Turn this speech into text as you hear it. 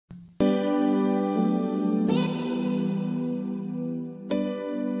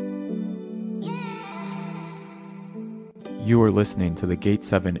You are listening to the Gate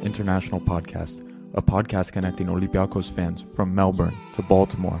 7 International Podcast, a podcast connecting Olympiacos fans from Melbourne to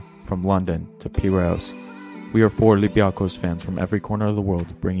Baltimore, from London to Piraeus. We are four Olympiacos fans from every corner of the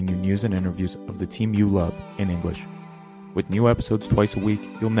world, bringing you news and interviews of the team you love in English. With new episodes twice a week,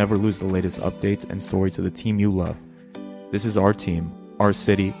 you'll never lose the latest updates and stories of the team you love. This is our team, our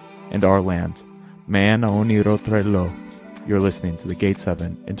city, and our land. Man Aoniro Trello. You're listening to the Gate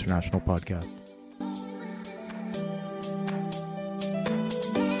 7 International Podcast.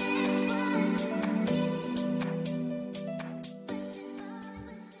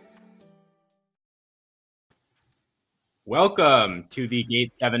 Welcome to the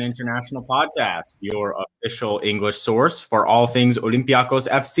Gate 7 International Podcast, your official English source for all things Olympiacos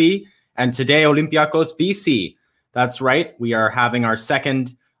FC, and today Olympiacos BC. That's right, we are having our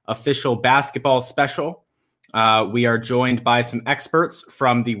second official basketball special. We are joined by some experts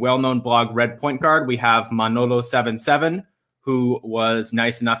from the well-known blog Red Point Guard. We have Manolo77, who was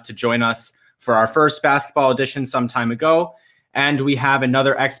nice enough to join us for our first basketball edition some time ago. And we have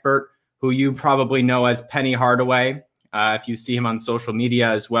another expert who you probably know as Penny Hardaway. If you see him on social media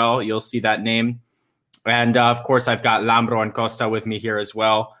as well, you'll see that name. And of course, I've got Lambro and Costa with me here as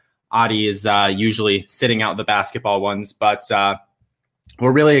well. Adi is usually sitting out the basketball ones, but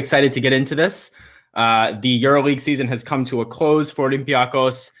we're really excited to get into this. The EuroLeague season has come to a close for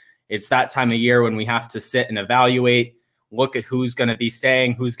Olympiacos. It's that time of year when we have to sit and evaluate, look at who's going to be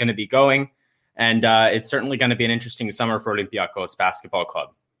staying, who's going to be going. And it's certainly going to be an interesting summer for Olympiacos Basketball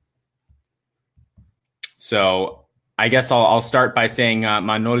Club. So I guess I'll start by saying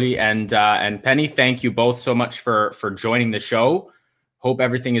Manoli and Penny, thank you both so much for joining the show. Hope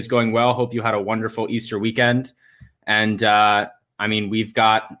everything is going well. Hope you had a wonderful Easter weekend. And we've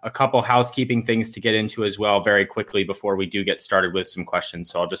got a couple housekeeping things to get into as well very quickly before we do get started with some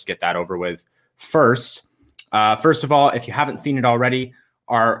questions. So I'll just get that over with first. First of all, if you haven't seen it already,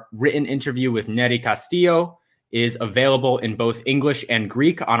 our written interview with Neri Castillo is available in both English and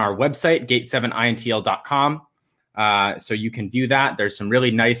Greek on our website, gate7intl.com. So you can view that. There's some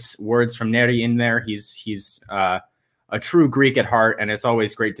really nice words from Neri in there. He's a true Greek at heart, and it's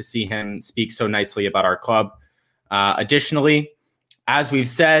always great to see him speak so nicely about our club. Additionally, as we've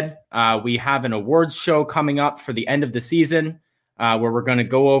said, we have an awards show coming up for the end of the season, where we're going to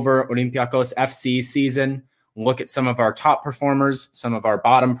go over Olympiacos FC season, look at some of our top performers, some of our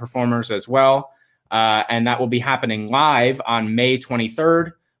bottom performers as well. And that will be happening live on May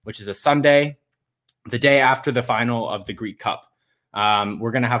 23rd, which is a Sunday, the day after the final of the Greek Cup.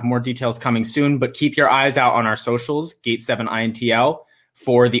 We're going to have more details coming soon, but keep your eyes out on our socials, Gate7INTL,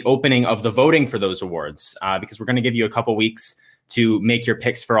 for the opening of the voting for those awards, because we're going to give you a couple weeks to make your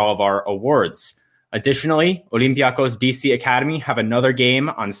picks for all of our awards. Additionally, Olympiacos DC Academy have another game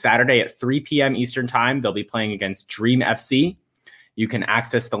on Saturday at 3 p.m. Eastern Time. They'll be playing against Dream FC. You can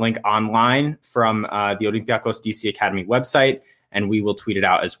access the link online from the Olympiacos DC Academy website, and we will tweet it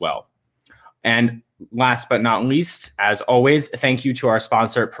out as well. And last but not least, as always, thank you to our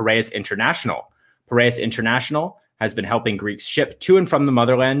sponsor, Piraeus International. Piraeus International has been helping Greeks ship to and from the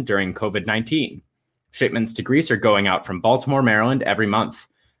motherland during COVID-19. Shipments to Greece are going out from Baltimore, Maryland every month.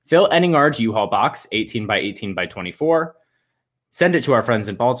 Fill any large U-Haul box, 18 by 18 by 24. Send it to our friends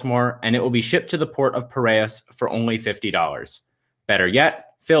in Baltimore, and it will be shipped to the port of Piraeus for only $50. Better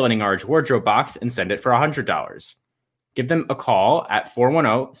yet, fill any large wardrobe box and send it for $100. Give them a call at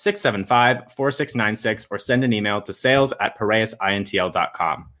 410-675-4696 or send an email to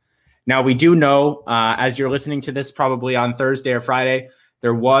sales@piraeusintl.com. Now, we do know, as you're listening to this probably on Thursday or Friday,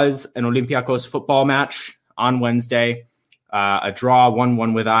 there was an Olympiacos football match on Wednesday, a draw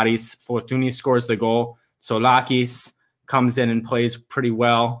 1-1 with Aris. Fortuny scores the goal. Solakis comes in and plays pretty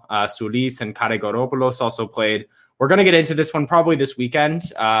well. Soulis and Karegoropoulos also played. We're going to get into this one probably this weekend,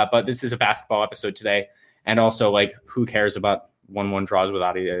 but this is a basketball episode today. And also, who cares about 1-1 draws with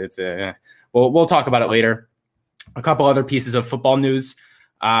Adi? We'll talk about it later. A couple other pieces of football news.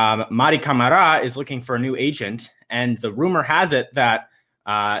 Mari Camara is looking for a new agent, and the rumor has it that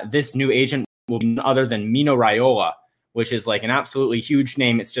this new agent will be none other than Mino Raiola, which is an absolutely huge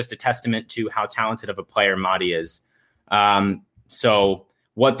name. It's just a testament to how talented of a player Mari is. So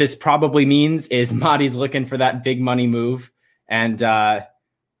what this probably means is Mari's looking for that big money move, and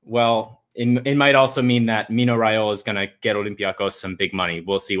it might also mean that Mino Raiola is going to get Olympiacos some big money.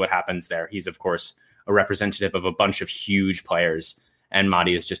 We'll see what happens there. He's, of course, a representative of a bunch of huge players, and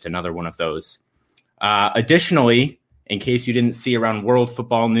Mari is just another one of those. Additionally, in case you didn't see around world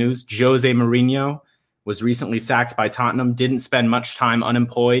football news, Jose Mourinho was recently sacked by Tottenham, didn't spend much time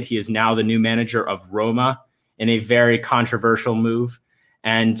unemployed. He is now the new manager of Roma in a very controversial move.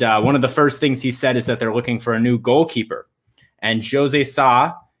 And one of the first things he said is that they're looking for a new goalkeeper. And Jose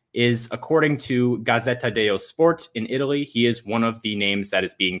Sa is, according to Gazzetta dello Sport in Italy, he is one of the names that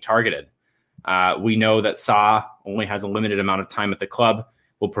is being targeted. We know that Sa only has a limited amount of time at the club.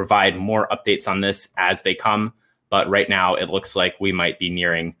 We'll provide more updates on this as they come. But right now, it looks like we might be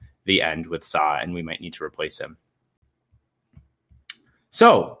nearing the end with Sa, and we might need to replace him.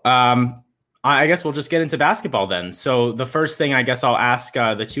 So I guess we'll just get into basketball then. So the first thing I guess I'll ask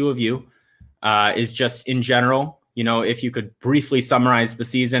the two of you is just in general, if you could briefly summarize the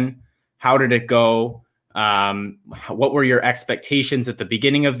season. How did it go? What were your expectations at the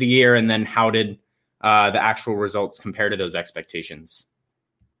beginning of the year? And then how did the actual results compare to those expectations?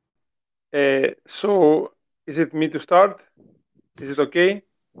 So is it me to start? Is it okay?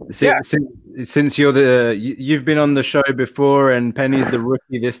 Since you've been on the show before and Penny's the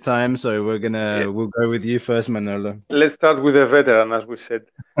rookie this time, so we'll go with you first, Manolo. Let's start with a veteran, as we said.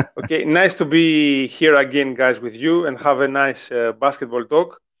 Okay, nice to be here again, guys, with you and have a nice basketball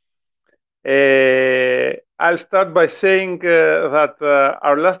talk. I'll start by saying that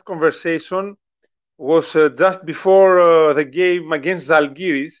our last conversation was just before the game against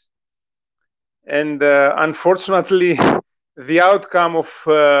Zalgiris, and unfortunately, the outcome of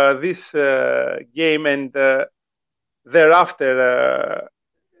this game and thereafter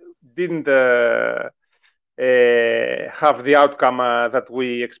didn't have the outcome that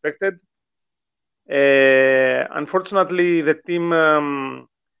we expected. Unfortunately, the team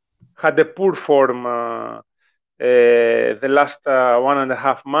had a poor form the last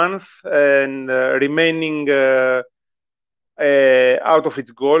 1.5 months and remaining out of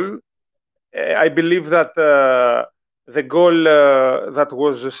its goal. I believe that the goal that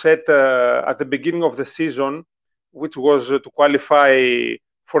was set at the beginning of the season, which was to qualify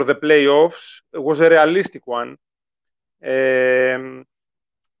for the playoffs, was a realistic one. It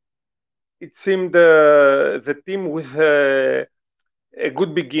seemed the team with a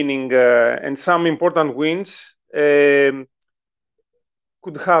good beginning and some important wins could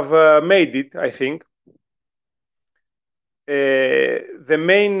have made it, I think. The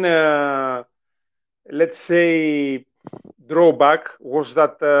main, let's say, drawback was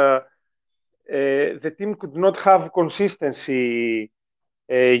that the team could not have consistency.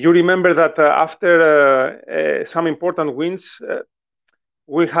 You remember that after some important wins,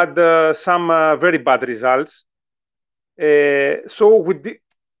 we had some very bad results. So we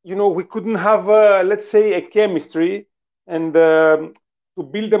couldn't have, let's say, a chemistry and to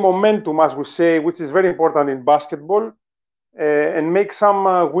build a momentum, as we say, which is very important in basketball, and make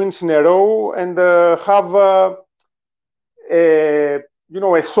some wins in a row and have a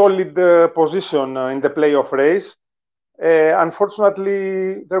solid position in the playoff race.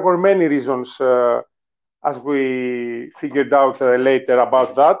 Unfortunately, there were many reasons, as we figured out later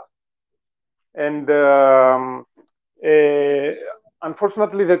about that. And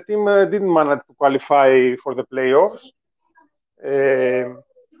unfortunately, the team didn't manage to qualify for the playoffs.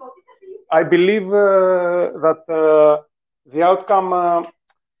 I believe that the outcome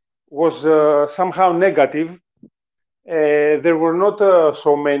was somehow negative. There were not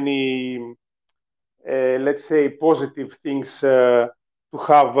so many, let's say, positive things to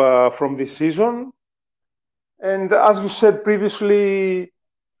have from this season. And as you said previously,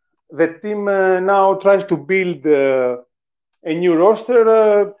 the team now tries to build a new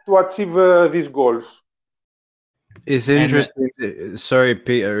roster to achieve these goals. It's interesting. Sorry,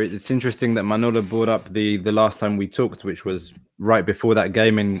 Peter. It's interesting that Manolo brought up the last time we talked, which was right before that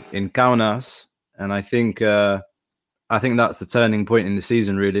game in Kaunas, and I think that's the turning point in the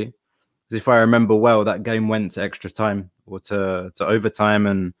season, really. Because if I remember well, that game went to extra time or to overtime,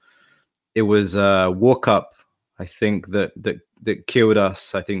 and it was walk up. I think that killed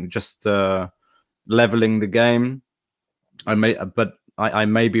us. I think just leveling the game. I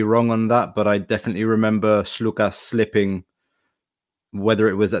may be wrong on that, but I definitely remember Sloukas slipping, whether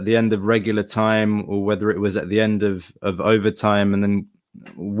it was at the end of regular time or whether it was at the end of overtime, and then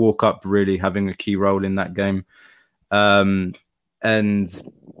walk up really having a key role in that game. And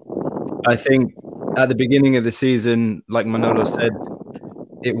I think at the beginning of the season, like Manolo said,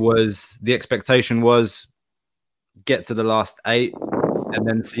 the expectation was get to the last 8 and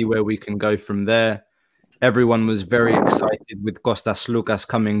then see where we can go from there. Everyone was very excited with Kostas Sloukas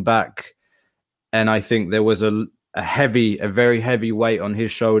coming back. And I think there was a very heavy weight on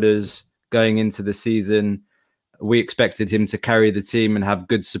his shoulders going into the season. We expected him to carry the team and have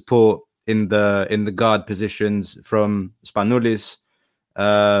good support in the guard positions from Spanoulis,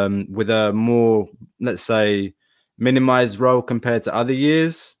 with a more, let's say, minimized role compared to other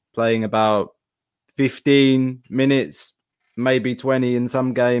years, playing about 15 minutes, maybe 20 in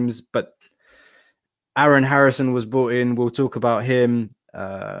some games. But Aaron Harrison was brought in. We'll talk about him.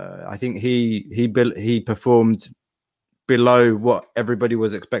 I think he performed below what everybody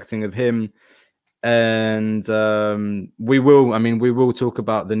was expecting of him. And we will talk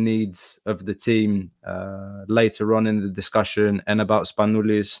about the needs of the team later on in the discussion and about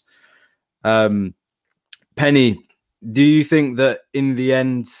Spanoulis. Penny, do you think that in the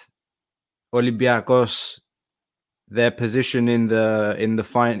end, Olympiacos, their position in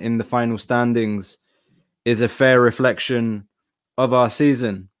the final standings is a fair reflection of our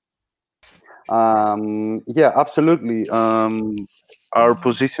season? Yeah, absolutely. Our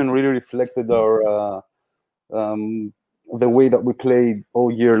position really reflected our the way that we played all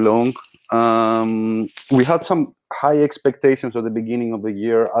year long. We had some high expectations at the beginning of the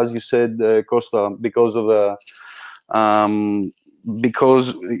year, as you said, Costa, because of the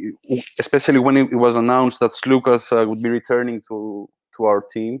because especially when it was announced that Sloukas would be returning to our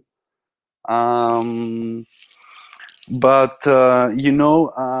team. But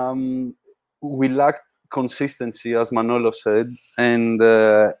we lacked consistency, as Manolo said, and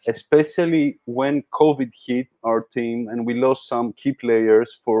especially when COVID hit our team and we lost some key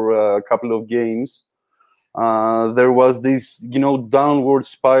players for a couple of games, there was this, downward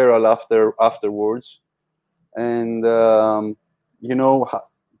spiral afterwards. And,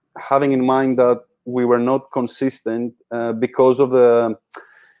 having in mind that we were not consistent because of the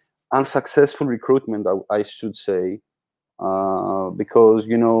unsuccessful recruitment, I should say, because,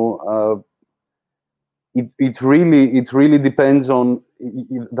 it really depends on,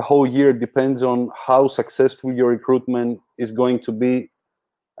 the whole year depends on how successful your recruitment is going to be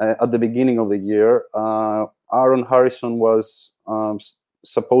at the beginning of the year. Aaron Harrison was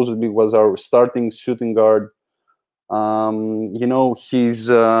supposedly was our starting shooting guard. His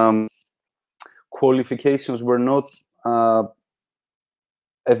qualifications were not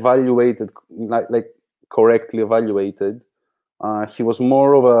evaluated, like correctly evaluated. He was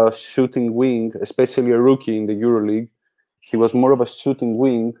more of a shooting wing, especially a rookie in the EuroLeague. He was more of a shooting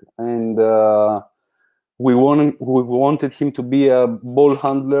wing, and we wanted him to be a ball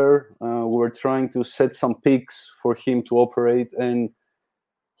handler. We were trying to set some picks for him to operate, and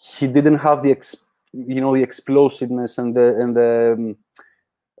he didn't have the explosiveness and the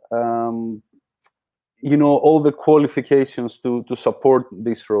all the qualifications to support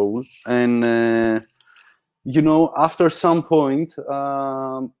this role. And after some point,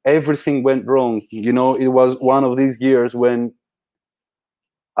 everything went wrong. It was one of these years when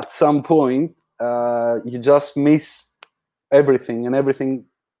at some point you just miss everything and everything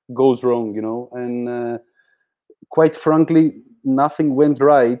goes wrong, and quite frankly, nothing went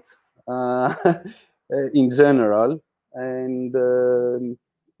right in general. And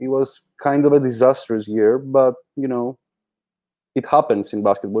it was kind of a disastrous year, but, it happens in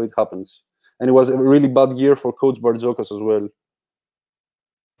basketball, it happens. And it was a really bad year for Coach Bartzokas as well.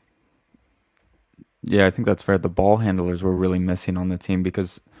 Yeah, I think that's fair. The ball handlers were really missing on the team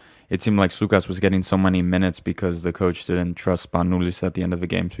because it seemed like Sloukas was getting so many minutes because the coach didn't trust Spanoulis at the end of the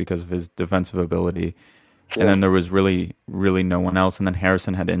games because of his defensive ability. Yeah. And then there was really, really no one else. And then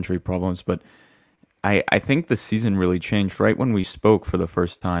Harrison had injury problems. But I think the season really changed right when we spoke for the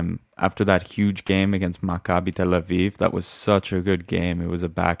first time after that huge game against Maccabi Tel Aviv. That was such a good game. It was a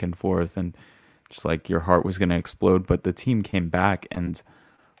back and forth and just like your heart was going to explode. But the team came back and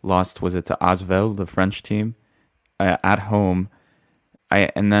lost, was it to Asvel, the French team, at home.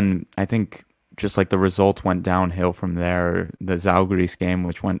 And then I think just like the result went downhill from there. The Zalgiris game,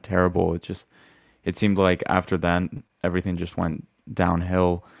 which went terrible, it seemed like after that, everything just went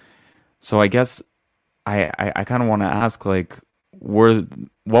downhill. So I guess I kind of want to ask, like,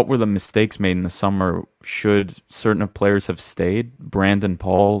 what were the mistakes made in the summer? Should certain players have stayed? Brandon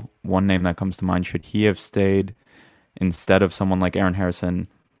Paul, one name that comes to mind, should he have stayed instead of someone like Aaron Harrison?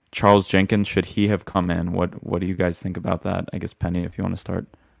 Charles Jenkins, should he have come in? What do you guys think about that? I guess, Penny, if you want to start.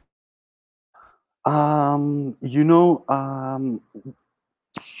 Aaron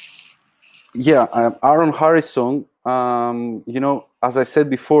Harrison, as I said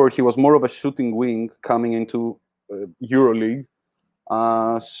before, he was more of a shooting wing coming into EuroLeague.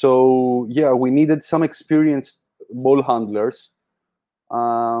 We needed some experienced ball handlers.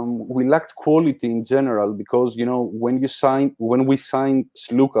 We lacked quality in general because, when we signed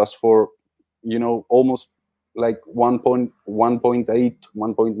Sloukas for, almost like 1.8,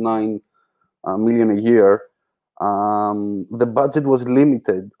 1.9 million a year, the budget was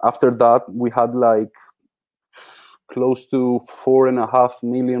limited. After that, we had like close to 4.5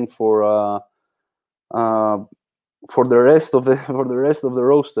 million for the rest of the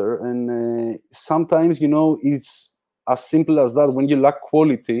roster. And sometimes, it's as simple as that. When you lack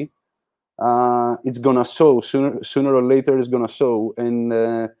quality, it's gonna show sooner or later. It's gonna show,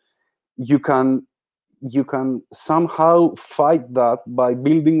 and you can somehow fight that by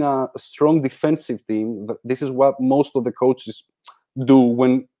building a strong defensive team. This is what most of the coaches do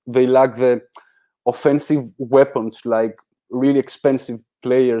when they lack the offensive weapons, like really expensive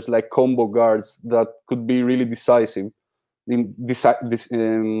players like combo guards that could be really decisive in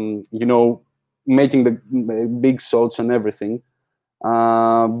making the big shots and everything.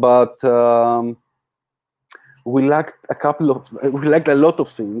 But we lacked a lot of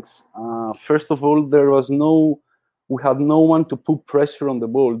things. First of all, we had no one to put pressure on the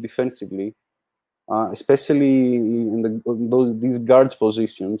ball defensively, especially in these guards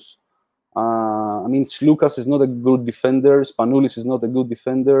positions. I mean, Sloukas is not a good defender. Spanoulis is not a good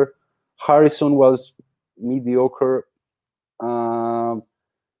defender. Harrison was mediocre.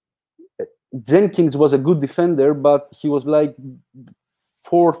 Jenkins was a good defender, but he was like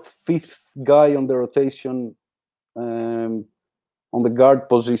fourth, fifth guy on the rotation on the guard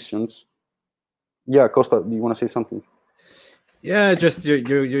positions. Yeah, Costa, do you want to say something? Yeah, just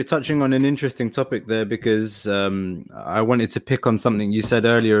you're touching on an interesting topic there, because I wanted to pick on something you said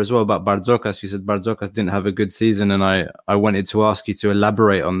earlier as well about Bartzokas. You said Bartzokas didn't have a good season, and I wanted to ask you to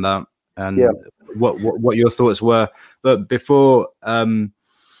elaborate on that and what your thoughts were. But before,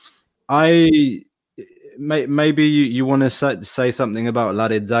 maybe you want to say something about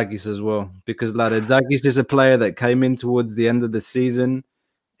Laretszakis as well, because Laretszakis is a player that came in towards the end of the season.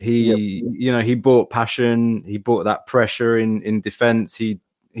 He brought passion. He brought that pressure in defense. He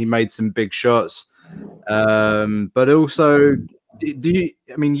made some big shots. But also,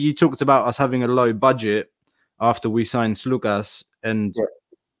 you talked about us having a low budget after we signed Sloukas, and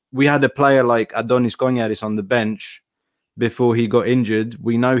we had a player like Adonis Konyaris on the bench before he got injured.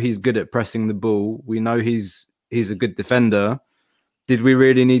 We know he's good at pressing the ball. We know he's a good defender. Did we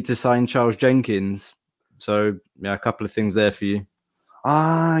really need to sign Charles Jenkins? So a couple of things there for you.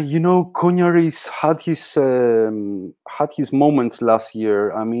 Konyaris had his moments last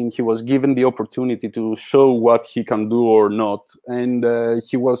year. I mean, he was given the opportunity to show what he can do or not, and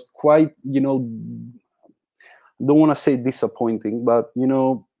he was quite, don't want to say disappointing, but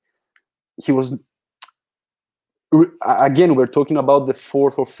he was. Again, we're talking about the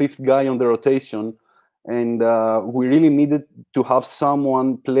fourth or fifth guy on the rotation, and we really needed to have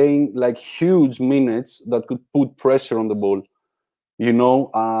someone playing like huge minutes that could put pressure on the ball.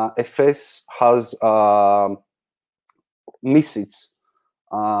 Efes has Misic,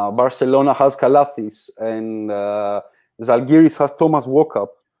 Barcelona has Kalathis, and Zalgiris has Thomas Walkup.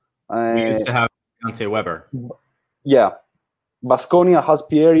 We used to have Deontay Weber. Yeah, Baskonia has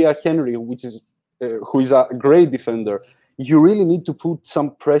Pierre Henry, who is a great defender. You really need to put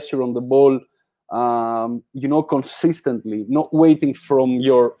some pressure on the ball, consistently, not waiting from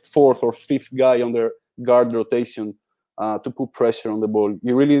your fourth or fifth guy on their guard rotation to put pressure on the ball.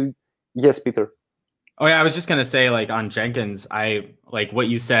 Yes, Peter. Oh yeah, I was just gonna say, like, on Jenkins, I like what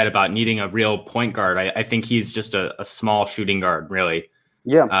you said about needing a real point guard. I think he's just a small shooting guard, really.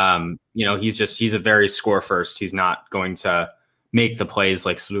 Yeah. He's a very score first. He's not going to make the plays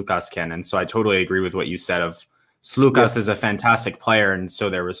like Sloukas can. And so I totally agree with what you said of Sloukas is a fantastic player. And so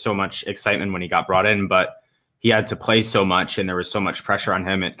there was so much excitement when he got brought in, but he had to play so much and there was so much pressure on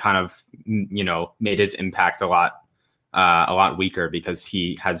him. It kind of, made his impact a lot weaker because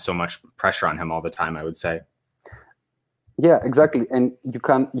he had so much pressure on him all the time, I would say. Yeah, exactly. And you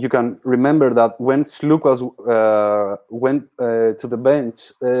can remember that when Sloukas went to the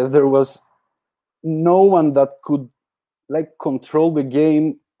bench, there was no one that could control the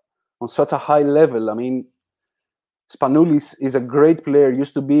game on such a high level. I mean, Spanoulis is a great player,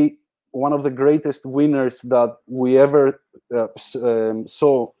 used to be one of the greatest winners that we ever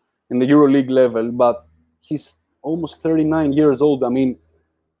saw in the EuroLeague level, but he's almost 39 years old. I mean,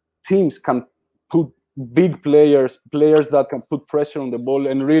 teams can put big players that can put pressure on the ball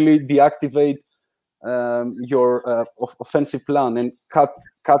and really deactivate your offensive plan and cut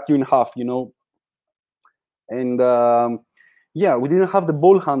you in half, And we didn't have the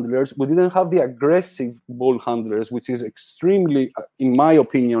ball handlers. We didn't have the aggressive ball handlers, which is extremely, in my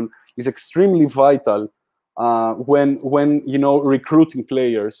opinion, is extremely vital when recruiting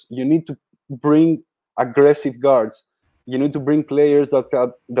players. You need to bring aggressive guards. You need to bring players that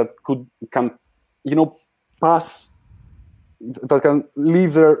can pass, that can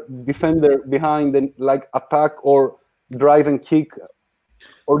leave their defender behind and attack or drive and kick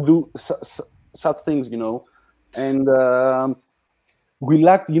or do such things, And we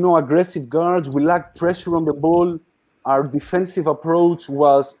lacked, aggressive guards. We lacked pressure on the ball. Our defensive approach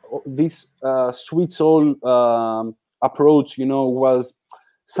was this switch all approach, was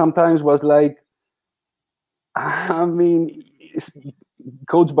sometimes was like, I mean,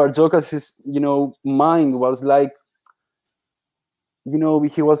 Coach Bartzokas' mind was like,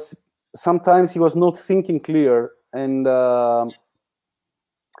 he was not thinking clear, and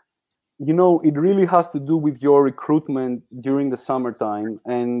it really has to do with your recruitment during the summertime,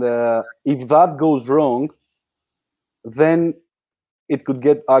 and if that goes wrong, then it could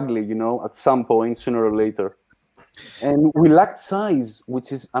get ugly, at some point, sooner or later. And we lacked size,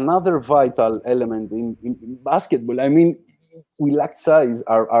 which is another vital element in basketball. I mean, we lacked size.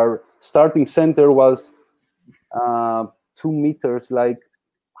 Our starting center was 2 meters, like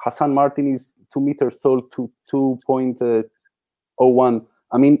Hassan Martin is 2 meters tall, to 2.01.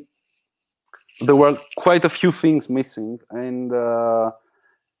 I mean, there were quite a few things missing, and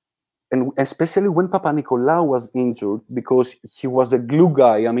especially when Papanikolaou was injured, because he was the glue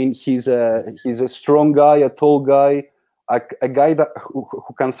guy. I mean, he's a strong guy, a tall guy, a guy that who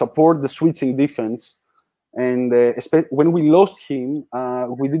can support the switching defense. And when we lost him,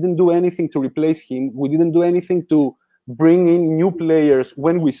 we didn't do anything to replace him. We didn't do anything to bring in new players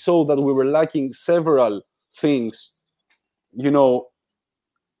when we saw that we were lacking several things,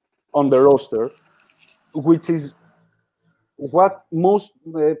 on the roster, which is what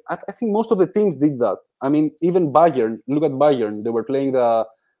I think most of the teams did that. I mean, even Bayern, look at Bayern. They were playing the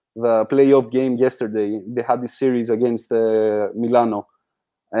playoff game yesterday. They had this series against Milano.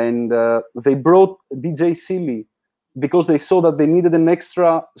 And they brought DJ Sealy because they saw that they needed an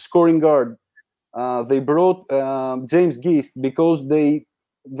extra scoring guard. They brought James Gist because they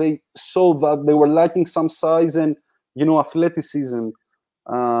saw that they were lacking some size and athleticism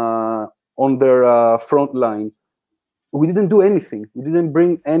on their front line. We didn't do anything. We didn't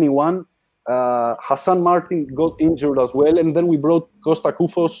bring anyone. Hassan Martin got injured as well, and then we brought Costa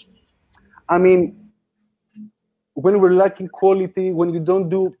Koufos. I mean, when we're lacking quality, when you don't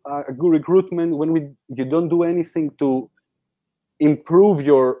do a good recruitment, when you don't do anything to improve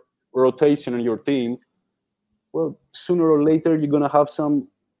your rotation and your team, well, sooner or later you're going to have some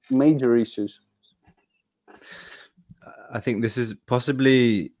major issues. I think this is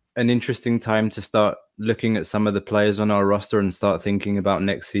possibly an interesting time to start looking at some of the players on our roster and start thinking about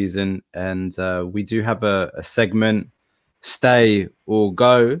next season. And we do have a segment, Stay or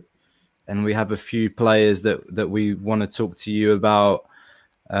Go. And we have a few players that we want to talk to you about.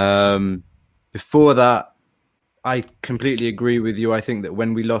 Before that, I completely agree with you. I think that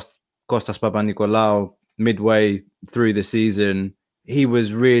when we lost Kostas Papanikolaou midway through the season, he'd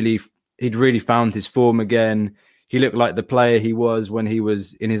really found his form again. He looked like the player he was when he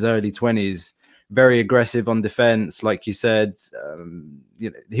was in his early 20s. Very aggressive on defense, like you said.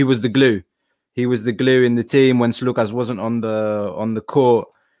 He was the glue. He was the glue in the team when Sloukas wasn't on the court.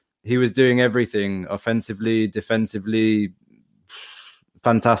 He was doing everything, offensively, defensively,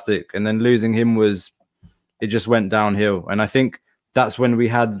 fantastic. And then losing him it just went downhill. And I think that's when we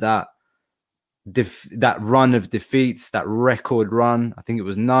had that run of defeats, that record run. I think it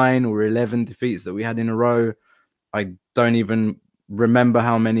was 9 or 11 defeats that we had in a row. I don't even remember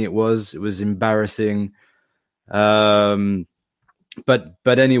how many it was. It was embarrassing. But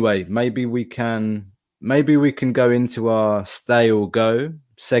anyway, maybe we can go into our Stay or Go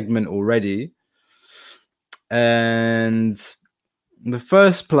segment already. And the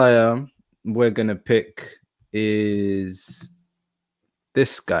first player we're going to pick is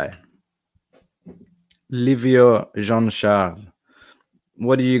this guy, Livio Jean-Charles.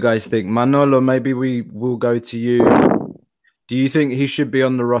 What do you guys think? Manolo, maybe we will go to you. Do you think he should be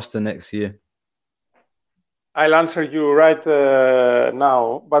on the roster next year? I'll answer you right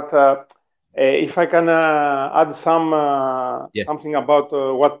now, but if I can add something about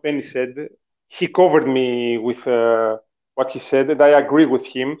what Penny said, he covered me with what he said, and I agree with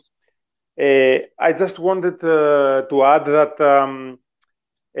him. I just wanted to add that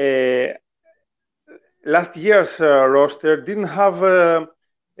last year's roster didn't have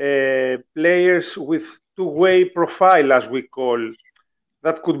players with two-way profile, as we call,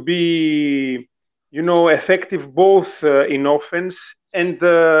 that could be, effective both in offense and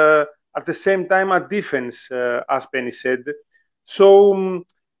at the same time at defense, as Penny said. So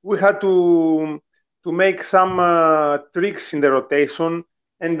we had to make some tricks in the rotation.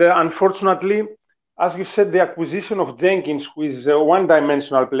 And unfortunately, as you said, the acquisition of Jenkins, who is a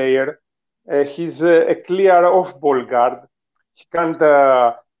one-dimensional player, he's a clear off-ball guard. He can't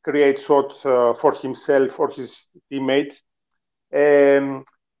create shots for himself or his teammates.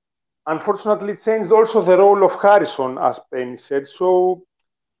 Unfortunately, it changed also the role of Harrison, as Penny said. So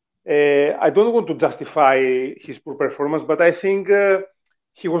I don't want to justify his poor performance, but I think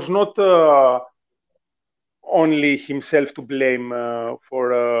he was not only himself to blame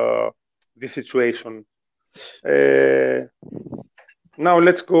for this situation. Now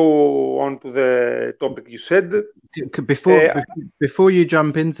let's go on to the topic you said. Before you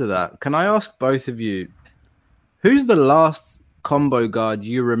jump into that, can I ask both of you, who's the last combo guard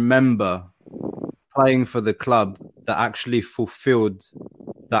you remember playing for the club that actually fulfilled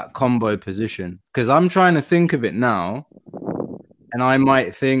that combo position? Because I'm trying to think of it now, and I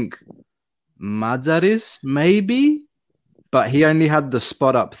might think Madzaris, maybe, but he only had the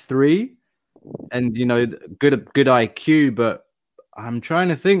spot up 3, and good IQ. But I'm trying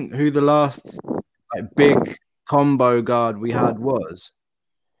to think who the last big combo guard we had was.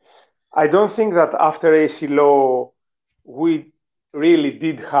 I don't think that after AC Law we really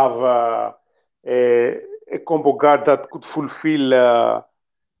did have a combo guard that could fulfill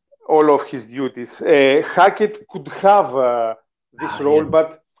all of his duties. Hackett could have this role,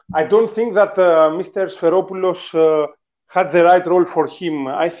 but I don't think that Mr. Sferopoulos had the right role for him.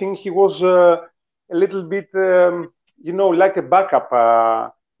 I think he was a little bit, like a backup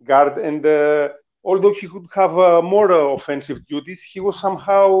guard, and although he could have more offensive duties, he was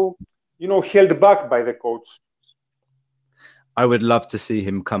somehow, held back by the coach. I would love to see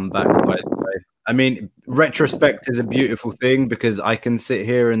him come back, by the way. I mean, retrospect is a beautiful thing because I can sit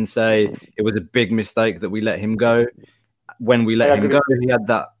here and say it was a big mistake that we let him go. When we let him go, he had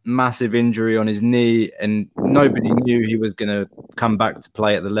that massive injury on his knee, and nobody knew he was going to come back to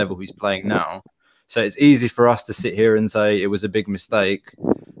play at the level he's playing now. So it's easy for us to sit here and say it was a big mistake.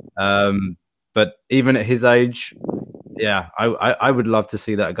 But even at his age, yeah, I would love to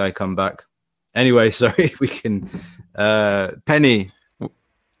see that guy come back. Anyway, sorry, we can... Penny.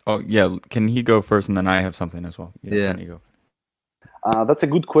 Oh, yeah. Can he go first, and then I have something as well? Yeah. Penny, go. That's a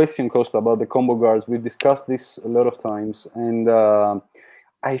good question, Costa, about the combo guards. We've discussed this a lot of times, and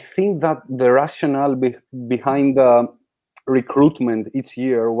I think that the rationale behind the recruitment each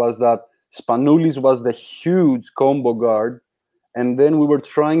year was that Spanoulis was the huge combo guard, and then we were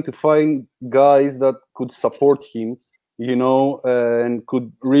trying to find guys that could support him, and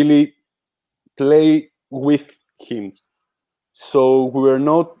could really play with him. So we were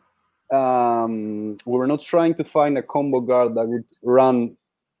not trying to find a combo guard that would run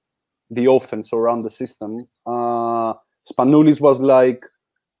the offense or run the system. Spanoulis was like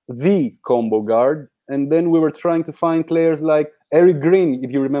the combo guard, and then we were trying to find players like Eric Green,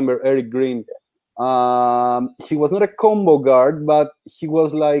 if you remember Eric Green. He was not a combo guard, but he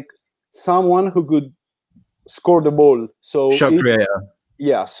was like someone who could score the ball. So shot creator.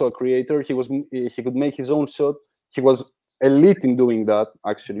 Yeah, shot creator. He could make his own shot. He was elite in doing that,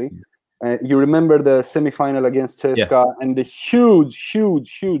 actually. You remember the semifinal against CSKA and the huge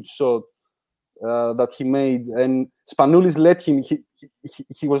shot that he made. And Spanoulis let him.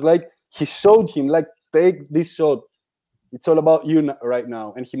 He was like, he showed him, like, take this shot. It's all about you right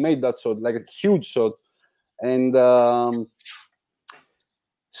now. And he made that shot, like a huge shot. And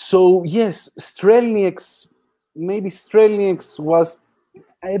so, yes, Strelnieks was...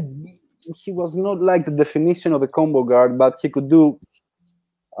 he was not like the definition of a combo guard, but he could do,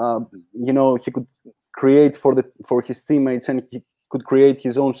 he could create for his teammates, and he could create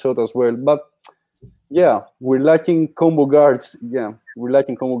his own shot as well. But yeah, we're lacking combo guards.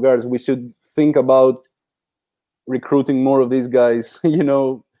 We should think about recruiting more of these guys,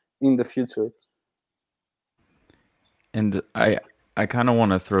 in the future. And I kind of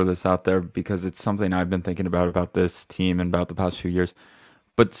want to throw this out there because it's something I've been thinking about this team and about the past few years.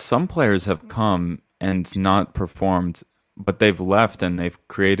 But some players have come and not performed, but they've left and they've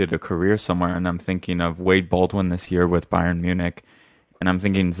created a career somewhere. And I'm thinking of Wade Baldwin this year with Bayern Munich. And I'm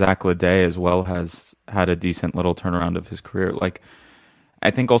thinking Zach Ledé as well has had a decent little turnaround of his career. Like,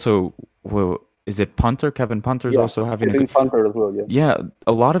 I think also, is it Punter? Kevin Punter's also having Kevin Punter as well, Yeah,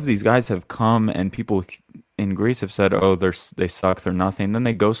 a lot of these guys have come and people in Greece have said, oh, they suck, they're nothing. Then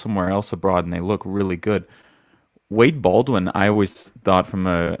they go somewhere else abroad and they look really good. Wade Baldwin, I always thought from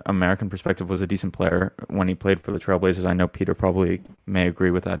an American perspective, was a decent player when he played for the Trailblazers. I know Peter probably may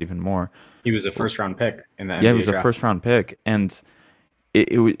agree with that even more. He was a first-round pick in that. Yeah, he was a first-round pick. And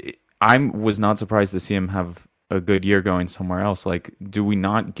I was not surprised to see him have a good year going somewhere else. Like, do we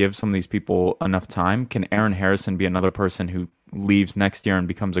not give some of these people enough time? Can Aaron Harrison be another person who leaves next year and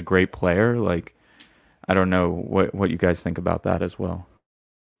becomes a great player? Like, I don't know what you guys think about that as well.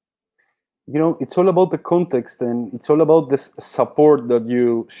 It's all about the context, and it's all about this support that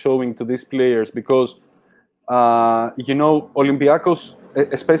you're showing to these players, because, Olympiacos,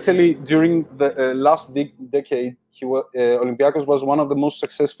 especially during the last decade, Olympiacos was one of the most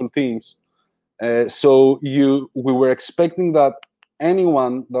successful teams. So we were expecting that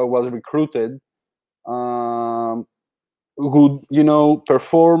anyone that was recruited would, you know,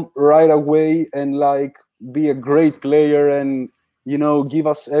 perform right away and like be a great player and, you know, give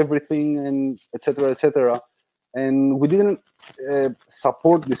us everything and etc., etc. And we didn't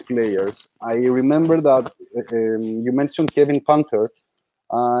support these players. I remember that you mentioned Kevin Panther.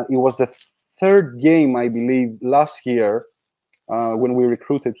 It was the third game, I believe, last year when we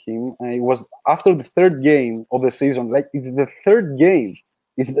recruited him. And it was after the third game of the season. Like, it's the third game.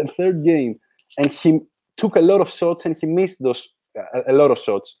 It's the third game. And he took a lot of shots and he missed those a lot of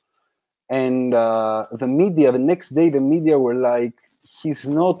shots. And the media, the next day, the media were like, he's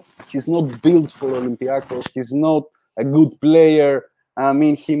not built for Olympiacos. He's not a good player. I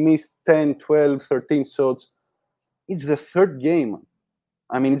mean, he missed 10, 12, 13 shots. It's the third game.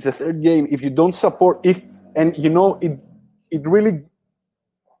 I mean, it's the third game. If you don't support, and you know, it really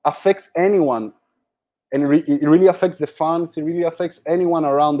affects anyone. And it really affects the fans. It really affects anyone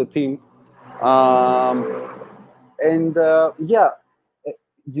around the team.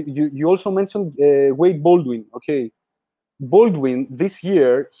 You also mentioned Wade Baldwin. Okay. Baldwin, this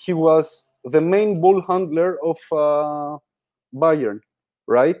year, he was the main ball handler of Bayern,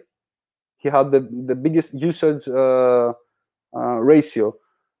 right? He had the biggest usage ratio.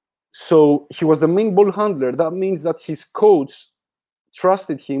 So he was the main ball handler. That means that his coach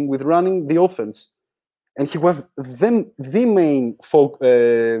trusted him with running the offense. And he was the main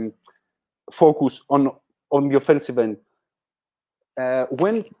focus on the offensive end.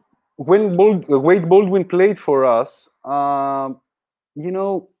 When Wade Baldwin played for us, you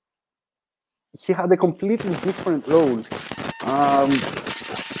know, he had a completely different role.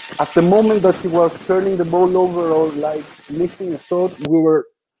 At the moment that he was turning the ball over or like missing a shot,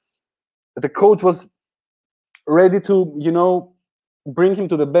 the coach was ready to, you know, bring him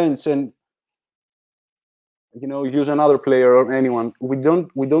to the bench and, you know, use another player or anyone. We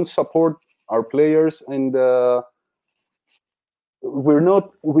don't support our players, and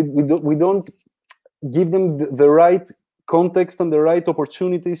we don't give them the right context and the right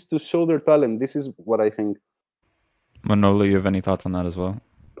opportunities to show their talent. This is what I think. Manolo, you have any thoughts on that as well?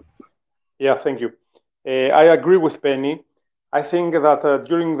 Yeah, thank you. I agree with Penny. I think that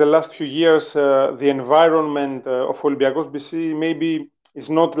during the last few years, the environment of Olympiacos BC maybe is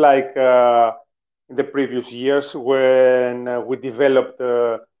not like in the previous years when we developed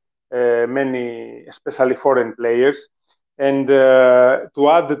many, especially foreign players. And to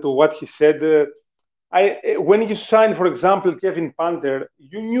add to what he said, when you signed, for example, Kevin Panther,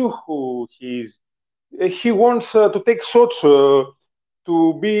 you knew who he is. He wants to take shots, to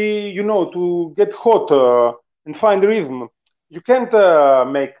be, you know, to get hot and find rhythm. You can't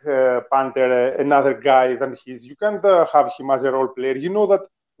make Panther another guy than he is. You can't have him as a role player. You know that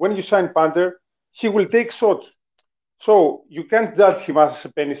when you sign Panther, he will take shots. So you can't judge him, as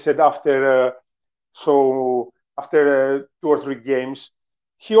Penny said, after 2 or 3 games.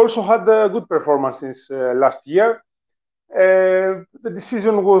 He also had good performances last year. The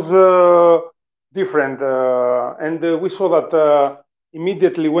decision was different, and we saw that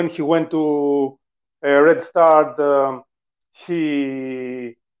immediately when he went to Red Star,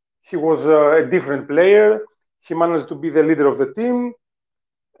 he was a different player. He managed to be the leader of the team.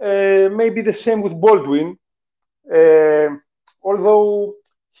 Maybe the same with Baldwin, although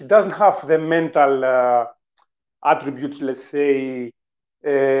he doesn't have the mental attributes, let's say,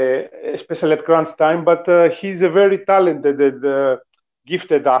 especially at crunch time, but he's a very talented and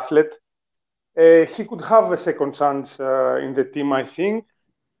gifted athlete. He could have a second chance in the team, I think.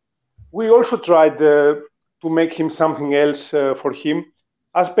 We also tried to make him something else for him.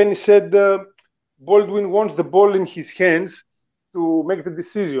 As Penny said, Baldwin wants the ball in his hands to make the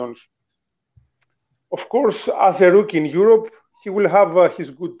decisions. Of course, as a rookie in Europe, he will have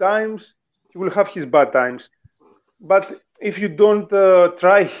his good times, he will have his bad times. But if you don't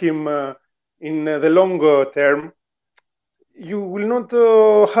try him in the long term, you will not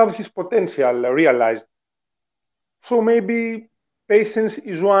have his potential realized. So maybe patience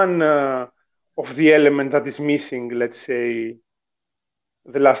is one of the elements that is missing, let's say,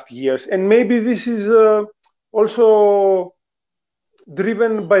 the last years. And maybe this is also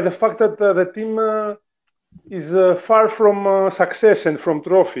driven by the fact that the team is far from success and from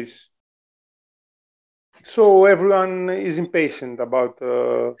trophies. So everyone is impatient about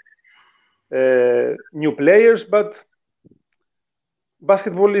new players, but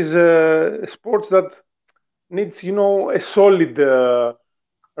basketball is a sport that needs, you know, a solid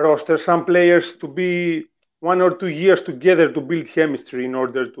roster. Some players to be 1 or 2 years together to build chemistry in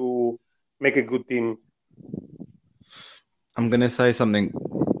order to make a good team. I'm going to say something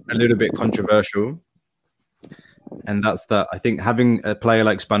a little bit controversial, and that's that I think having a player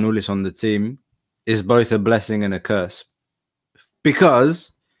like Spanoulis on the team is both a blessing and a curse,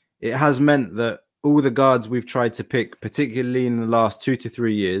 because it has meant that all the guards we've tried to pick, particularly in the last 2 to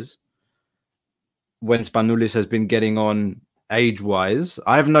 3 years, when Spanoulis has been getting on age-wise,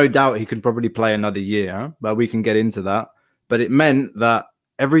 I have no doubt he could probably play another year, but we can get into that. But it meant that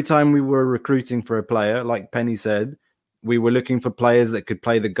every time we were recruiting for a player, like Penny said, we were looking for players that could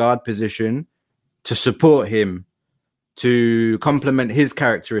play the guard position to support him, to complement his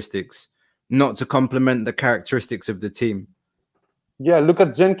characteristics, not to complement the characteristics of the team. Yeah, look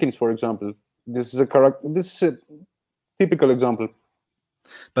at Jenkins, for example. This is a typical example.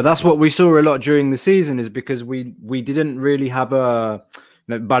 But that's what we saw a lot during the season, is because we didn't really have a...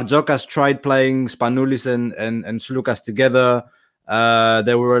 Barzokas tried playing Spanoulis and Sloukas together.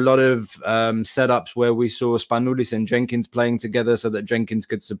 There were a lot of setups where we saw Spanoulis and Jenkins playing together so that Jenkins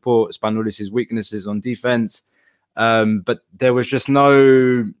could support Spanoulis' weaknesses on defense. But there was just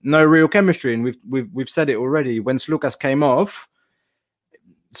no real chemistry, and we've said it already. When Sloukas came off,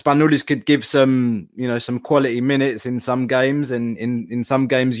 Spanoulis could give some quality minutes in some games, and in some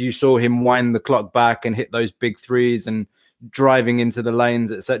games you saw him wind the clock back and hit those big threes and driving into the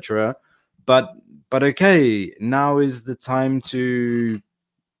lanes, etc. But okay, now is the time to,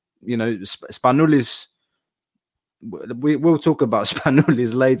 Spanoulis. We'll talk about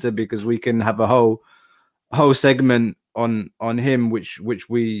Spanoulis later, because we can have a whole segment on him, which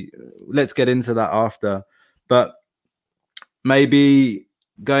we let's get into that after. But maybe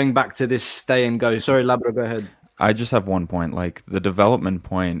going back to this stay and go. Sorry, Labra, go ahead. I just have one point. Like, the development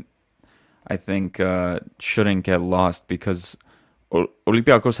point, I think shouldn't get lost, because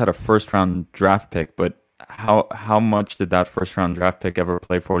Olympiacos had a first-round draft pick, but how much did that first-round draft pick ever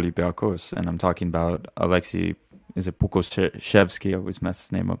play for Olympiacos? And I'm talking about Alexei, is it Pukoshevsky? I always mess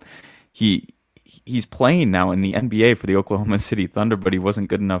his name up. He's playing now in the NBA for the Oklahoma City Thunder, but he wasn't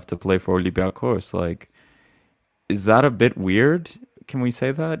good enough to play for Olympiacos. Like, is that a bit weird? Can we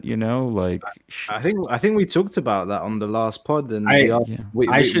say that? I think we talked about that on the last pod, and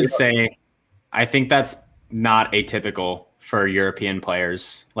I should say, I think that's not atypical for European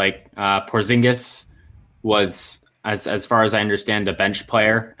players. Like Porzingis was, as far as I understand, a bench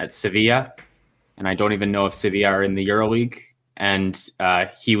player at Sevilla, and I don't even know if Sevilla are in the EuroLeague. And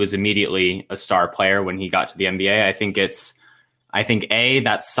he was immediately a star player when he got to the NBA. I think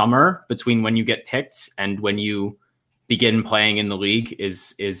that summer between when you get picked and when you begin playing in the league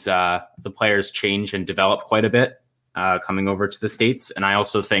is the players change and develop quite a bit coming over to the States. And I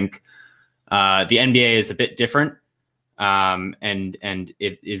also think the NBA is a bit different, and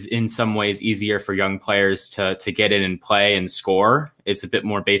it is in some ways easier for young players to get in and play and score. It's a bit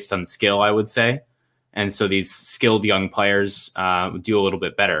more based on skill, I would say. And so these skilled young players do a little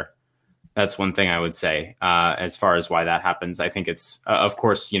bit better. That's one thing I would say as far as why that happens. I think it's, of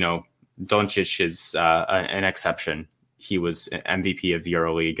course, Doncic is an exception. He was MVP of the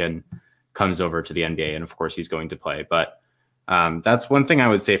EuroLeague and comes over to the NBA, and of course he's going to play. But that's one thing I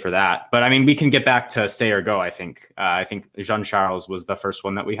would say for that. But I mean, we can get back to stay or go. I think Jean-Charles was the first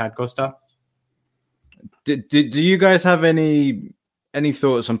one that we had, Costa. Do you guys have any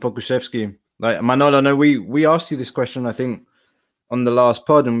thoughts on Pokusevski? Like, Manolo, I know we asked you this question, I think, on the last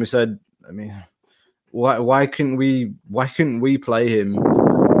pod, and we said, I mean, why couldn't we play him?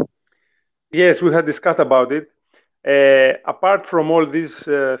 Yes, we had discussed about it. Apart from all these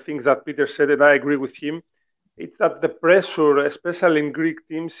things that Peter said, and I agree with him, it's that the pressure, especially in Greek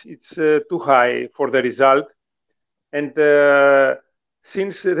teams, it's too high for the result. And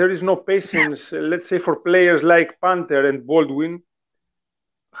since there is no patience, let's say for players like Panther and Baldwin,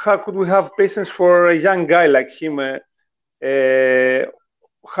 how could we have patience for a young guy like him,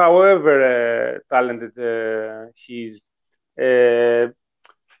 however talented he is?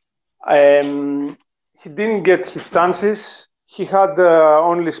 He didn't get his chances. He had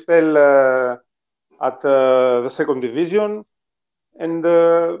only spell at the second division, and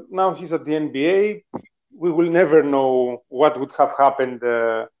now he's at the NBA. We will never know what would have happened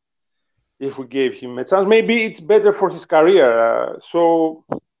if we gave him a chance. Maybe it's better for his career. So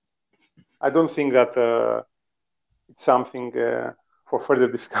I don't think that it's something for further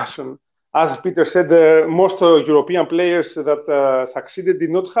discussion. As Peter said, most European players that succeeded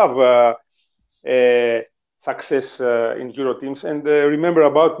did not have success in Euro teams. And remember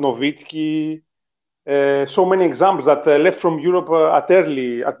about Nowitzki, so many examples that left from Europe at the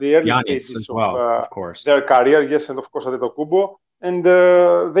early Giannis stages of course, their career. Yes, and of course Antetokounmpo. And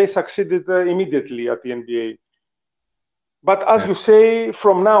they succeeded immediately at the NBA. But as you say,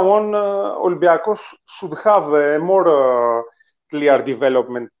 from now on, Olympiacos should have a more clear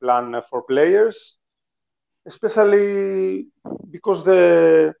development plan for players, especially because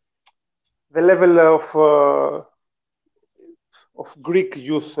the the level of Greek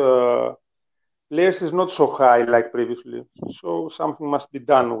youth players is not so high like previously. So something must be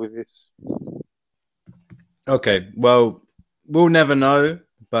done with this. Okay, well, we'll never know,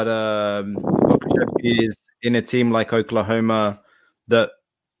 but Pokusevski is in a team like Oklahoma that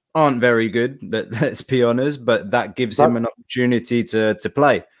aren't very good, let's be honest, but that gives him an opportunity to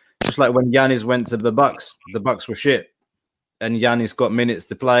play. Just like when Giannis went to the Bucks were shit, and Giannis got minutes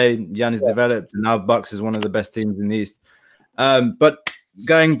to play. Giannis developed, and now Bucks is one of the best teams in the East. But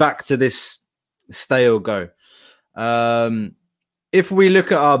going back to this stay or go, if we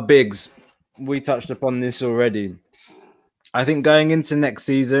look at our bigs, we touched upon this already. I think going into next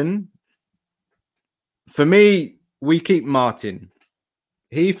season, for me, we keep Martin.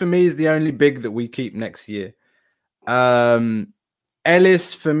 He, for me, is the only big that we keep next year.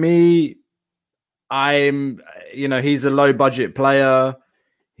 Ellis, for me, he's a low budget player.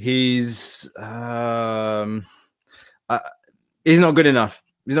 He's not good enough.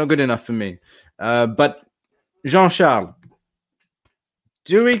 He's not good enough for me. But Jean-Charles,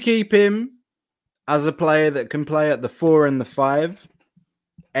 do we keep him as a player that can play at the 4 and the 5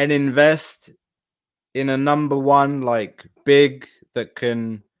 and invest in a number one like big that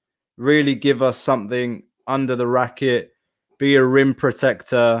can really give us something under the racket, be a rim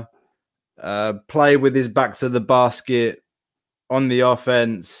protector, play with his back to the basket on the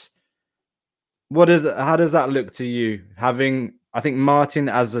offense? How does that look to you? Having, I think, Martin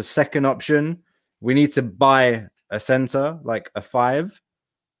as a second option, we need to buy a center, like a 5,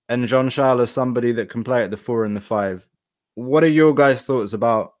 and Jean-Charles as somebody that can play at the 4 and the 5. What are your guys' thoughts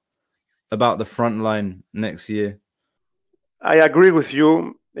about the front line next year? I agree with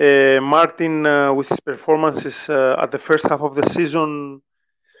you. Martin, with his performances at the first half of the season,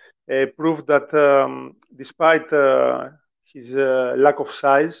 proved that despite his lack of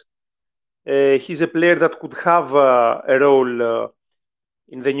size, he's a player that could have a role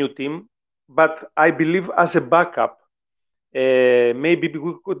in the new team. But I believe as a backup, maybe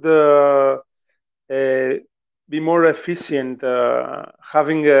we could be more efficient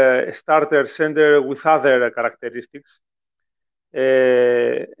having a starter center with other characteristics.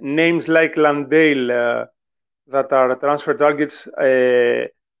 Names like Landale that are transfer targets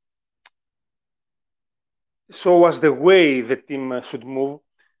show us the way the team should move.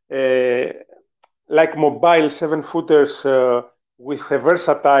 Like mobile 7-footers with a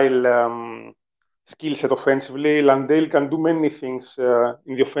versatile skill set offensively. Landale can do many things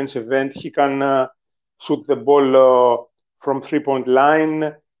in the offensive end. He can shoot the ball from 3-point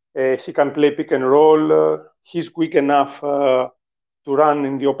line. He can play pick and roll. He's quick enough to run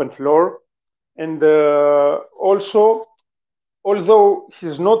in the open floor. And also, although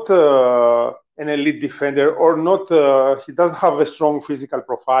he's not an elite defender or not, he doesn't have a strong physical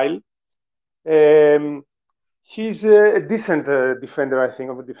profile. He's a decent defender, I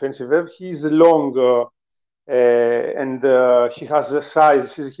think, of the defensive end. He's long and he has a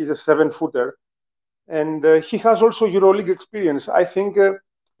size. He's a 7-footer. And he has also EuroLeague experience. I think a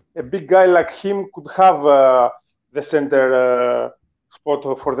big guy like him could have the center spot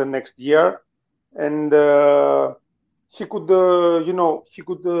for the next year. And he could,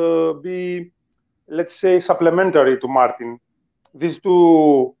 be, let's say, supplementary to Martin. These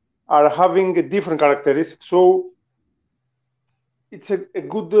two are having a different characteristics. So it's a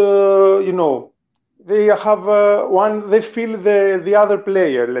good, they have they feel the other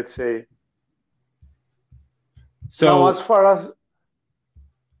player, let's say. So now, as far as...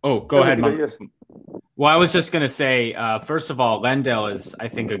 Oh, go ahead, Mark. Yes. Well, I was just going to say, first of all, Landale is, I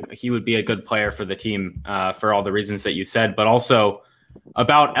think, he would be a good player for the team for all the reasons that you said. But also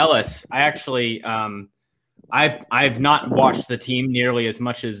about Ellis, I actually, I've not watched the team nearly as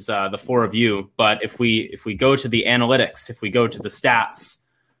much as the four of you. But if we go to the analytics, if we go to the stats,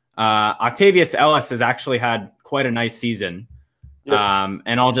 Octavius Ellis has actually had quite a nice season. Yep.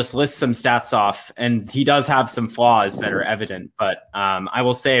 And I'll just list some stats off, and he does have some flaws that are evident. But I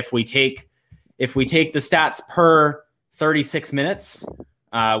will say if we take the stats per 36 minutes,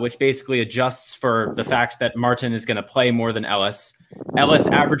 which basically adjusts for the fact that Martin is going to play more than Ellis, Ellis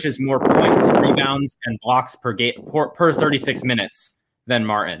averages more points, rebounds, and blocks per 36 minutes than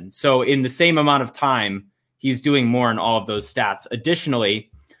Martin. So in the same amount of time, he's doing more in all of those stats. Additionally,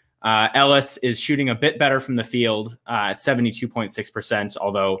 Ellis is shooting a bit better from the field at 72.6%,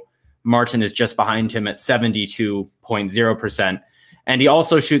 although Martin is just behind him at 72.0%. And he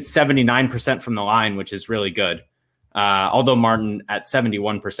also shoots 79% from the line, which is really good. Although Martin at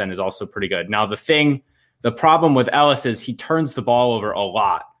 71% is also pretty good. Now, the problem with Ellis is he turns the ball over a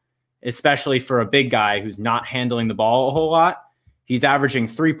lot, especially for a big guy who's not handling the ball a whole lot. he's averaging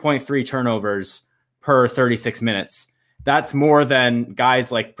 3.3 turnovers per 36 minutes. That's more than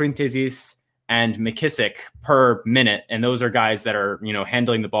guys like Printezis and McKissick per minute. And those are guys that are,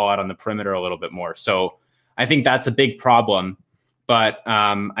 handling the ball out on the perimeter a little bit more. So I think that's a big problem. But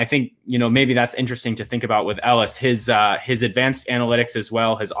I think, maybe that's interesting to think about with Ellis. His advanced analytics as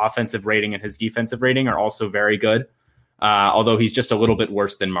well, his offensive rating and his defensive rating are also very good. Although he's just a little bit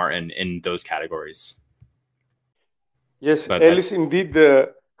worse than Martin in those categories. Yes, but Ellis indeed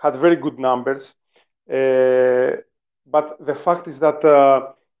had very good numbers. But the fact is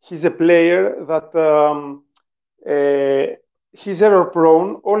that he's a player that he's error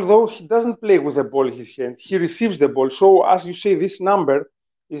prone, although he doesn't play with the ball in his hand. He receives the ball. So, as you say, this number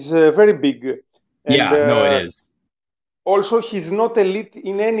is very big. And, it is. Also, he's not elite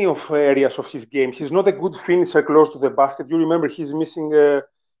in any of areas of his game. He's not a good finisher close to the basket. You remember he's missing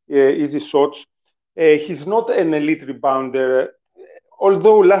easy shots. He's not an elite rebounder.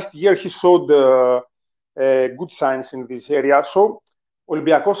 Although last year he showed good signs in this area. So,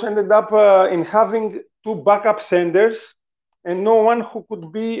 Olympiacos ended up in having two backup centers and no one who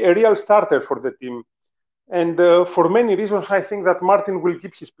could be a real starter for the team. And for many reasons, I think that Martin will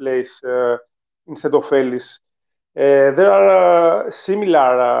keep his place instead of Ellis. There are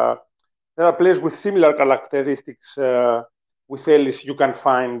players with similar characteristics with Ellis you can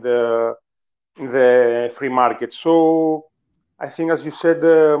find in the free market. So I think, as you said,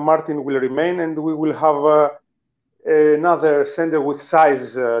 Martin will remain, and we will have another center with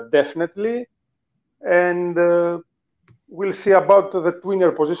size, definitely. And we'll see about the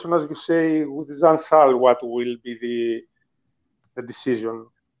twinner position, as you say, with Zansal, what will be the decision.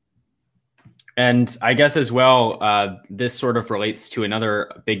 And I guess as well, this sort of relates to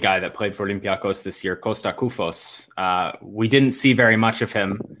another big guy that played for Olympiacos this year, Costa Koufos. We didn't see very much of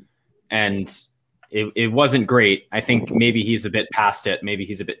him, and it wasn't great. I think maybe he's a bit past it. Maybe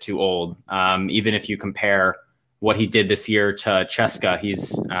he's a bit too old. Even if you compare what he did this year to Ceska,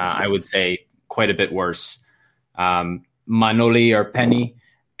 he's, I would say, quite a bit worse. Manoli or Penny,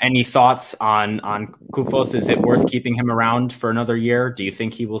 any thoughts on Koufos? Is it worth keeping him around for another year? Do you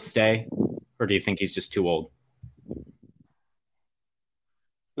think he will stay? Or do you think he's just too old?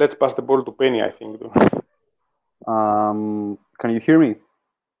 Let's pass the ball to Penny, I think. Can you hear me?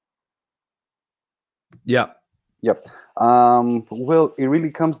 Yeah. Yep. Well, it really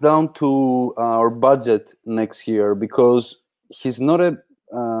comes down to our budget next year, because he's not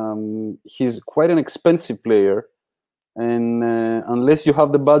he's quite an expensive player. And unless you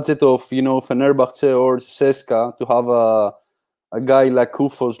have the budget of, Fenerbahce or Ceska to have a guy like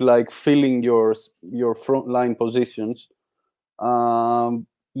Koufos, like filling your front line positions,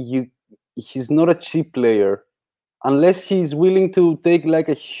 he's not a cheap player, unless he's willing to take like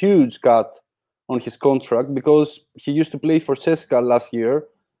a huge cut on his contract, because he used to play for Ceska last year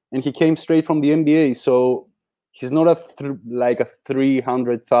and he came straight from the NBA. So he's not a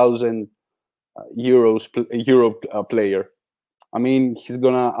 300,000 euro player. I mean, he's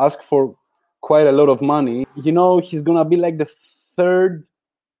gonna ask for quite a lot of money. He's gonna be like the third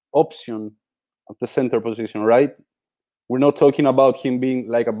option at the center position, right? We're not talking about him being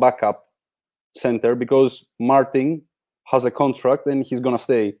like a backup center, because Martin has a contract and he's gonna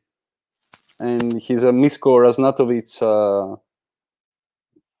stay. And he's a Misko Raznatovic.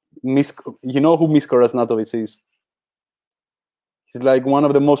 You know who Misko Raznatovic is? He's like one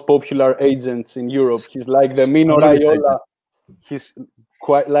of the most popular agents in Europe. He's like the Mino Raiola. He's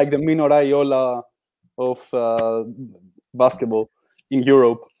quite like the Mino Raiola of basketball in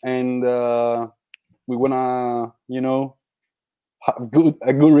Europe. And we want to, have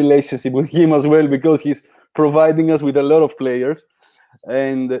a good relationship with him as well, because he's providing us with a lot of players.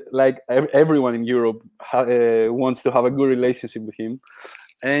 And like everyone in Europe wants to have a good relationship with him.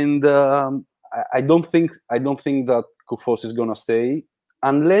 And I don't think that Koufos is gonna stay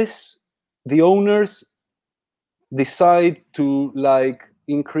unless the owners decide to like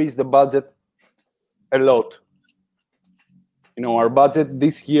increase the budget a lot. Our budget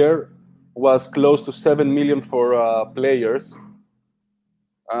this year was close to 7 million for players.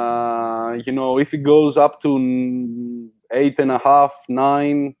 If it goes up to 8.5,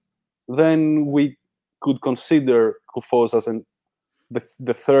 9, then we could consider Koufos as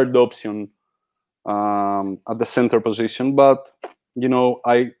the third option at the center position. But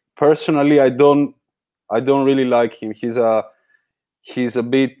I personally don't really like him. He's a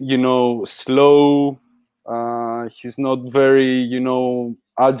bit slow. He's not very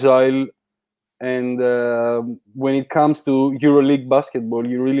agile. And when it comes to EuroLeague basketball,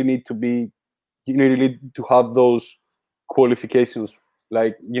 you really need to have those qualifications.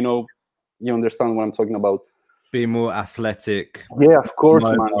 Like you understand what I'm talking about. be more athletic. Yeah, of course,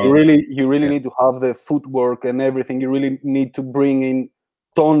 man. You really Yeah. need to have the footwork and everything. You really need to bring in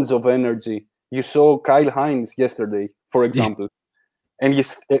tons of energy. You saw Kyle Hines yesterday, for example, and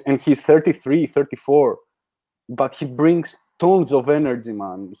he's 33, 34, but he brings tons of energy,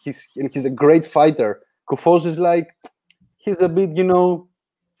 man. He's a great fighter. Koufos is like, he's a bit,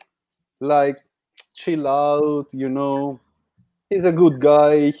 like chill out, He's a good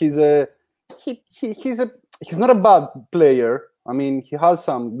guy. He's not a bad player. I mean, he has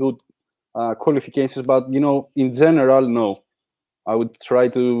some good qualifications, but in general, no. I would try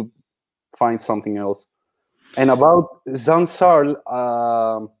to find something else. And about Zansarl,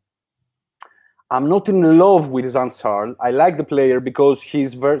 I'm not in love with Zansarl. I like the player because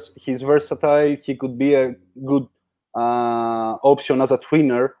he's versatile. He could be a good option as a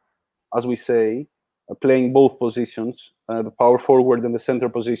twinner, as we say, playing both positions, the power forward and the center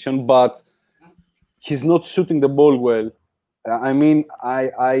position, but he's not shooting the ball well. I mean,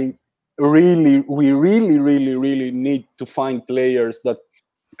 we really need to find players that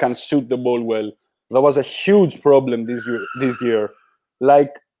can shoot the ball well. That was a huge problem this year.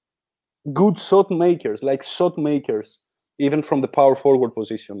 Like good shot makers, even from the power forward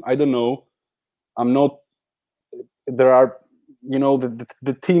position. I don't know. There are,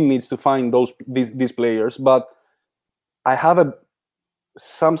 the team needs to find these players, but I have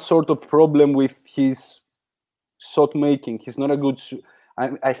some sort of problem with his shot making. He's not a good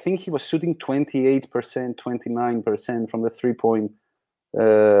I think he was shooting 28%, 29% from the 3-point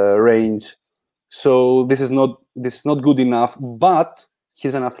range. So this is not good enough. But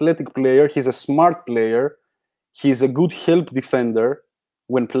he's an athletic player. He's a smart player. He's a good help defender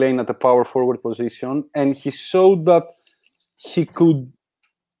when playing at the power forward position, and he showed that he could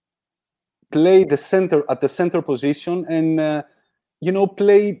play at the center position, and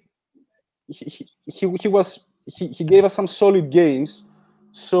play. He gave us some solid games.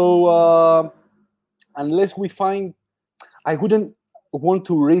 So unless we find, I wouldn't want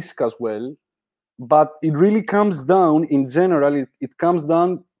to risk as well. But it really comes down, in general, it comes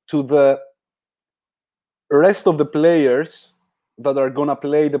down to the rest of the players that are going to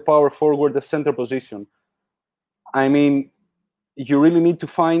play the power forward, the center position. I mean, you really need to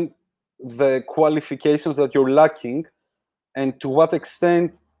find the qualifications that you're lacking, and to what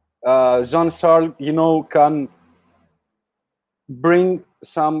extent Zansarl, can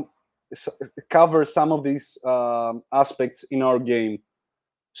cover some of these aspects in our game.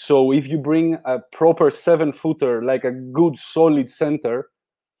 So if you bring a proper 7-footer, like a good solid center,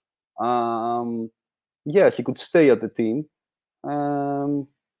 he could stay at the team. I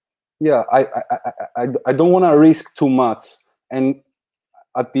don't want to risk too much. And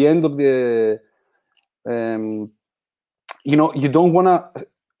at the end of the, you don't want to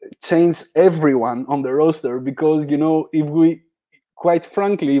change everyone on the roster, because if we, quite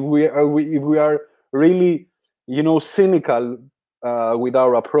frankly, if we are really cynical with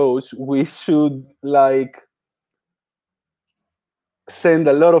our approach, we should send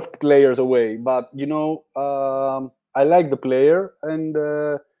a lot of players away. But I like the player, and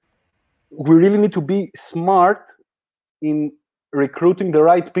we really need to be smart in recruiting the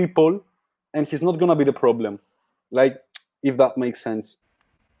right people, and he's not gonna be the problem, if that makes sense.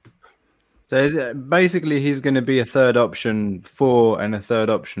 So basically he's going to be a third option 4 and a third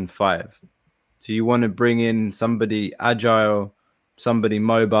option 5. So you want to bring in somebody agile, somebody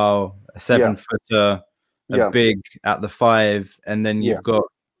mobile, a 7-footer, a big at the 5, and then you've got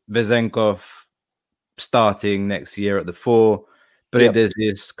Vezenkov starting next year at the 4. Brides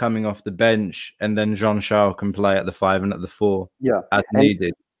is coming off the bench, and then Jean-Charles can play at the 5 and at the 4 as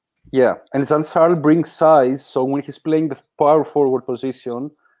needed. Yeah, and Zansarl brings size, so when he's playing the power forward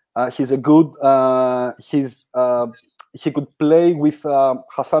position, he's a good. He could play with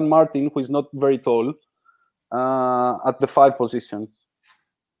Hassan Martin, who is not very tall, at the 5 position.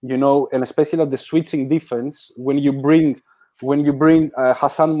 And especially at the switching defense, when you bring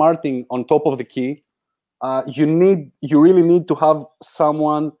Hassan Martin on top of the key, you really need to have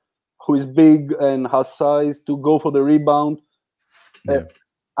someone who is big and has size to go for the rebound.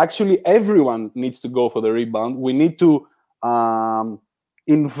 Actually, everyone needs to go for the rebound. We need to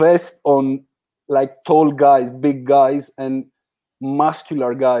invest on tall guys, big guys, and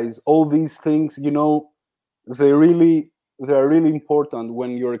muscular guys. All these things, they're really important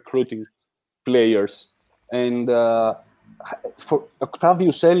when you're recruiting players. And for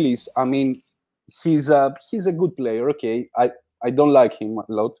Octavius Ellis, I mean, he's a good player. Okay, I don't like him a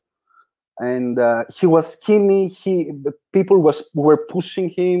lot, and he was skinny. People were pushing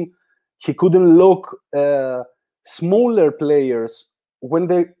him. He couldn't lock smaller players when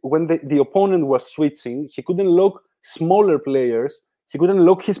the opponent was switching, he couldn't lock smaller players. He couldn't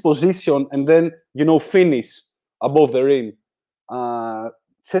lock his position and then finish above the rim. CSKA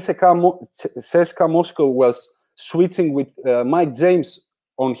Moscow was switching with Mike James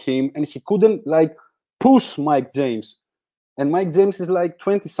on him, and he couldn't push Mike James. And Mike James is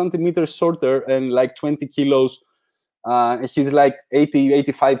 20 centimeters shorter and 20 kilos. And he's 80,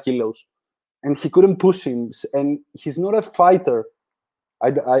 85 kilos. And he couldn't push him. And he's not a fighter.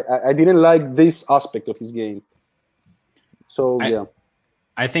 I didn't like this aspect of his game. So, yeah.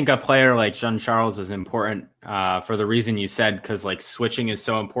 I think a player like Jean-Charles is important for the reason you said, because switching is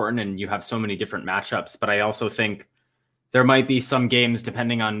so important and you have so many different matchups. But I also think there might be some games,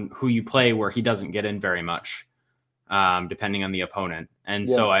 depending on who you play, where he doesn't get in very much, depending on the opponent. And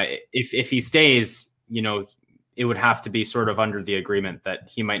so if he stays, it would have to be sort of under the agreement that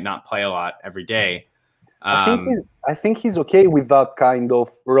he might not play a lot every day. I think he's okay with that kind of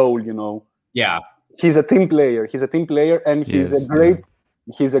role, Yeah. He's a team player. And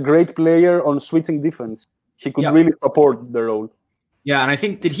he's a great player on switching defense. He could really support the role. Yeah, and I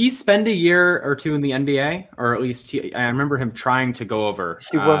think, did he spend a year or two in the NBA? Or at least I remember him trying to go over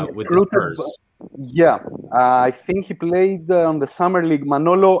with the Spurs. Yeah, I think he played on the Summer League.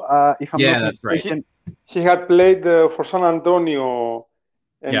 Manolo, if I'm not mistaken. Right. He had played for San Antonio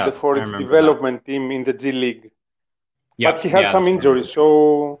and for its development team in the G League. But he had some injuries,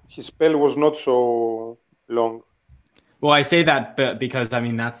 so his spell was not so long. Well, I say that because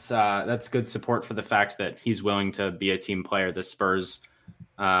that's good support for the fact that he's willing to be a team player. The Spurs,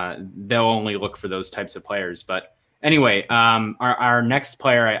 they'll only look for those types of players. But anyway, our next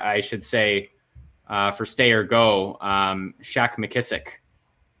player, I should say, for stay or go, Shaq McKissick.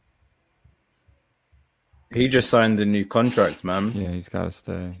 He just signed a new contract, man. Yeah, he's got to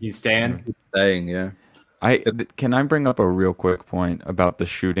stay. He's staying? He's staying, yeah. Can I bring up a real quick point about the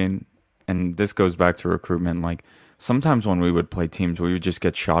shooting? And this goes back to recruitment. Sometimes when we would play teams, we would just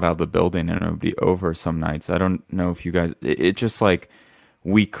get shot out of the building and it would be over some nights. I don't know if you guys... It just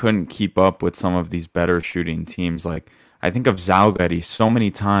we couldn't keep up with some of these better shooting teams. I think of Zalgiris. So many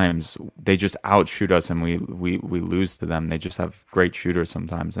times they just outshoot us and we lose to them. They just have great shooters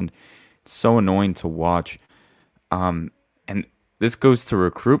sometimes. And it's so annoying to watch. And this goes to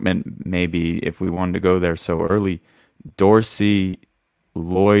recruitment, maybe, if we wanted to go there so early. Dorsey,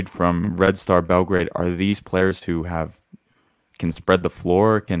 Lloyd from Red Star Belgrade, are these players who can spread the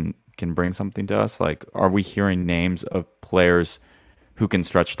floor, can bring something to us? Are we hearing names of players who can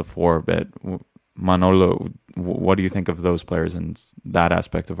stretch the floor a bit? Manolo, what do you think of those players and that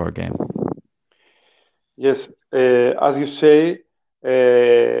aspect of our game? Yes, as you say,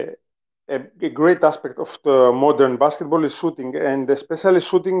 a great aspect of the modern basketball is shooting, and especially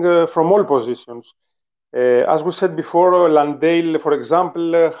shooting from all positions. As we said before, Landale, for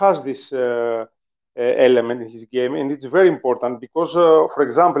example, has this element in his game, and it's very important because, for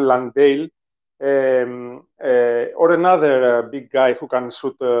example, Landale or another big guy who can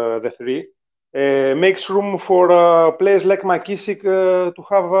shoot the three makes room for players like McKissick to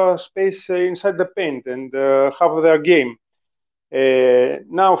have space inside the paint and have their game.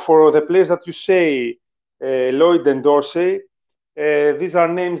 Now, for the players that you say, Lloyd and Dorsey, these are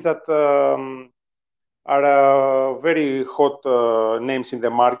names that are very hot names in the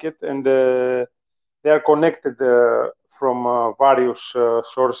market, and they are connected from various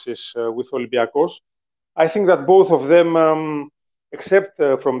sources with Olympiacos. I think that both of them, except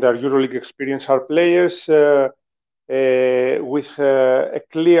from their EuroLeague experience, are players with a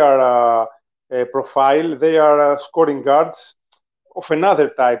clear profile. They are scoring guards of another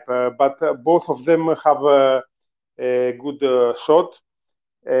type, but both of them have a good shot.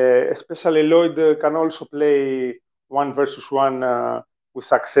 Especially Lloyd can also play 1v1 with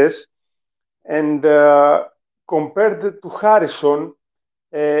success. And compared to Harrison,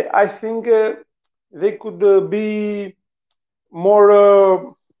 I think they could be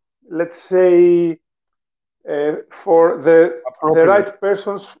more, let's say, for the right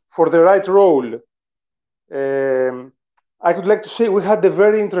persons for the right role. I would like to say we had a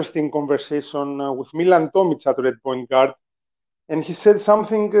very interesting conversation with Milan Tomic at Red Point Guard, and he said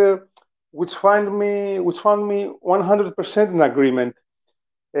something which found me 100% in agreement.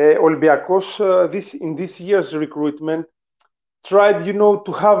 Olympiacos, in this year's recruitment, tried,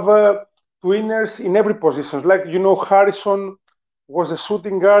 to have tweeners in every position. Like, Harrison was a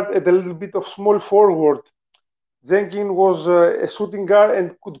shooting guard and a little bit of small forward. Jenkins was a shooting guard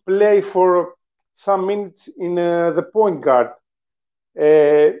and could play for some minutes in the point guard.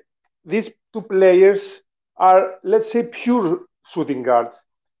 These two players are, let's say, pure shooting guards.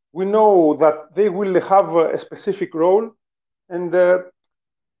 We know that they will have a specific role, and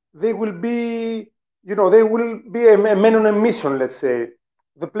they will be, they will be a man on a mission, let's say.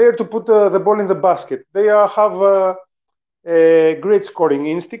 The player to put the ball in the basket. They have a great scoring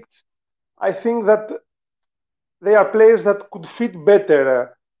instincts. I think that they are players that could fit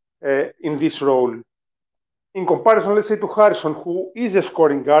better in this role. In comparison, let's say, to Harrison, who is a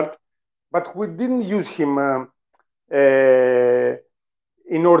scoring guard, but we didn't use him in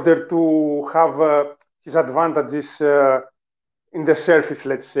order to have his advantages in the surface,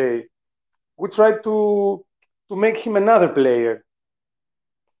 let's say. We tried to make him another player.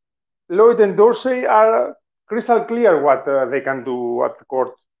 Lloyd and Dorsey are crystal clear what they can do at the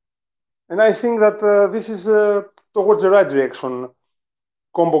court. And I think that this is towards the right direction,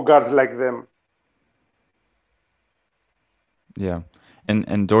 combo guards like them. Yeah.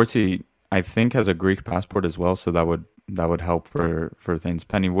 And Dorsey, I think, has a Greek passport as well, so that would help for things.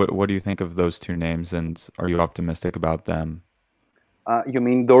 Penny, what do you think of those two names, and are you optimistic about them? You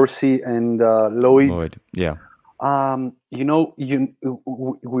mean Dorsey and Lloyd? Lloyd, yeah. We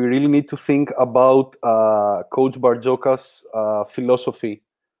really need to think about Coach Barzoka's philosophy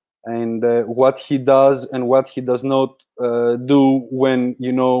and what he does and what he does not do when,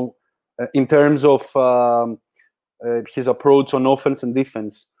 in terms of his approach on offense and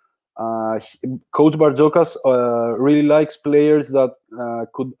defense. Coach Barzokas really likes players that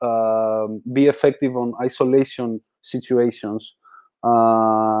could be effective on isolation situations.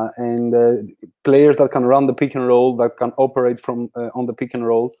 And players that can run the pick and roll, that can operate from on the pick and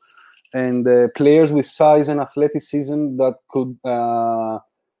roll, and players with size and athleticism that could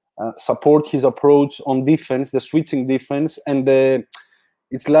support his approach on defense, the switching defense, and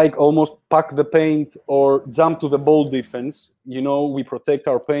it's like almost pack the paint or jump to the ball defense. We protect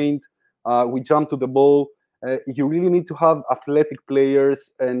our paint, we jump to the ball. You really need to have athletic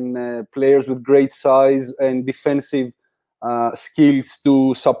players and players with great size and defensive skills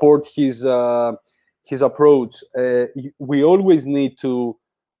to support his approach. We always need to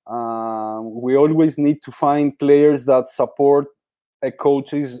find players that support a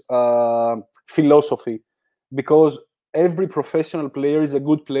coach's philosophy, because every professional player is a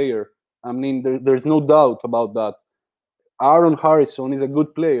good player. I mean, there's no doubt about that. Aaron Harrison is a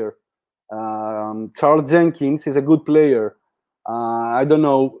good player. Charles Jenkins is a good player. I don't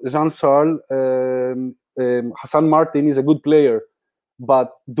know, Jean-Charles, Hassan Martin is a good player,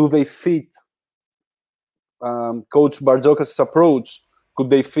 but do they fit Coach Barzokas' approach?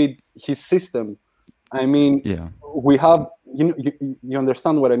 Could they fit his system? I mean, yeah. We have, you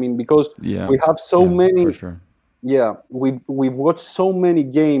understand what I mean? Because we have so many. For sure. Yeah, we've watched so many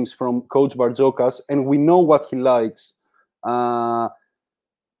games from Coach Barzokas, and we know what he likes.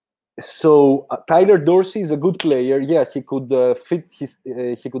 So Tyler Dorsey is a good player. Yeah, he could fit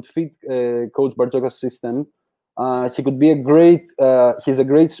Coach Barzokas' system. He could be he's a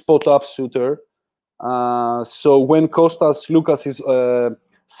great spot up shooter. So when Kostas Loukas is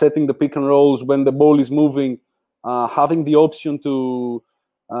setting the pick and rolls, when the ball is moving, having the option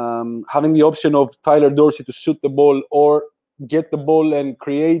of Tyler Dorsey to shoot the ball or get the ball and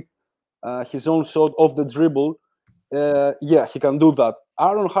create his own shot off the dribble, he can do that.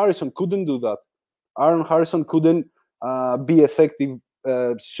 Aaron Harrison couldn't do that. Aaron Harrison couldn't be effective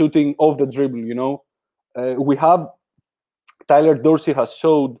shooting off the dribble, we have Tyler Dorsey has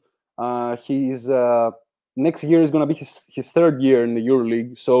showed his next year is going to be his third year in the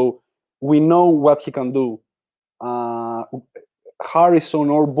EuroLeague, so we know what he can do. Harrison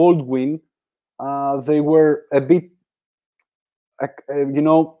or Baldwin, they were a bit,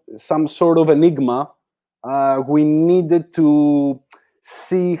 some sort of enigma. We needed to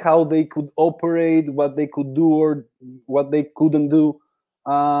see how they could operate, what they could do or what they couldn't do.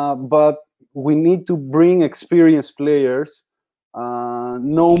 But we need to bring experienced players.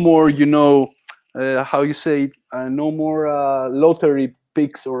 No more, how you say it, no more lottery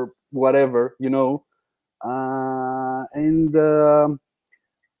picks or whatever, and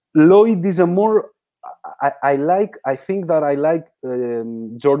Lloyd is a more. I think that I like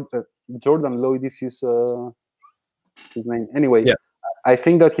Jordan Lloyd is his name. Anyway, yeah. I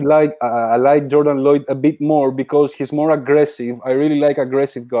think that I like Jordan Lloyd a bit more because he's more aggressive. I really like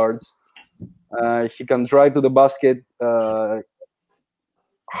aggressive guards. He can drive to the basket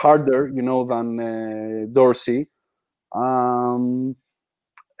harder, than Dorsey.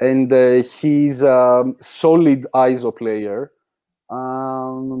 And he's a solid ISO player.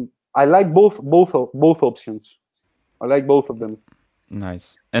 I like both options. I like both of them.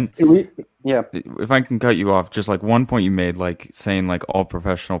 Nice. And yeah, if I can cut you off, just like one point you made, like saying like all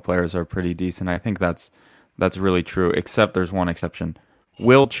professional players are pretty decent. I think that's really true, except there's one exception.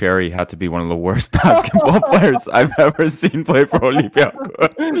 Will Cherry had to be one of the worst basketball players I've ever seen play for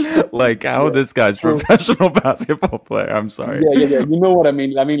Olympiacos. Like, how this guy's professional basketball player. I'm sorry. Yeah. You know what I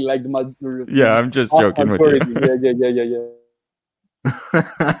mean? I mean, like Yeah, I'm just joking with you.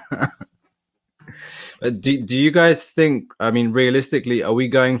 Yeah. Do you guys think, I mean, realistically, are we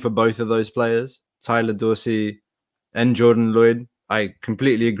going for both of those players, Tyler Dorsey and Jordan Lloyd? I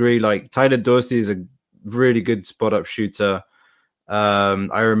completely agree. Like, Tyler Dorsey is a really good spot-up shooter.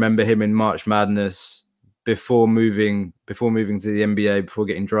 I remember him in March Madness before moving to the NBA, before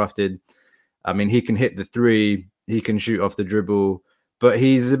getting drafted. I mean, he can hit the three, he can shoot off the dribble, but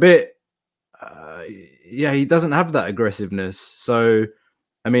he's a bit, he doesn't have that aggressiveness. So,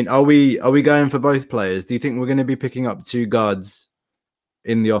 I mean, are we going for both players? Do you think we're going to be picking up two guards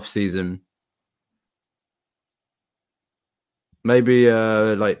in the off season? Maybe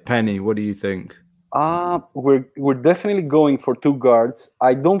like Penny, what do you think? We're definitely going for two guards.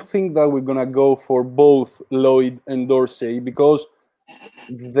 I don't think that we're gonna go for both Lloyd and Dorsey because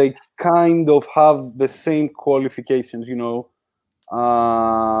they kind of have the same qualifications, you know.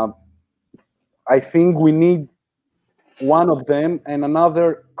 I think we need one of them and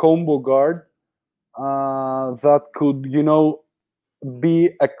another combo guard that could, you know, be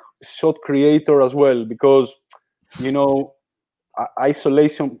a shot creator as well, because, you know,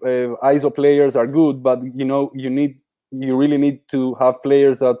 ISO players are good, but you know, you really need to have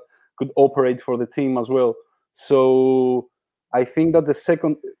players that could operate for the team as well. So I think that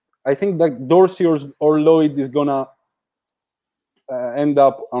Dorsey or Lloyd is gonna end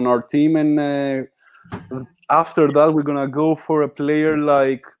up on our team, and after that we're gonna go for a player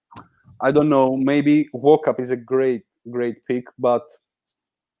like, I don't know, maybe Walkup is a great pick, but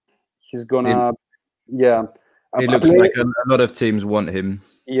he's gonna It looks like a lot of teams want him.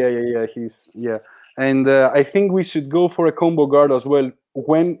 Yeah. And I think we should go for a combo guard as well.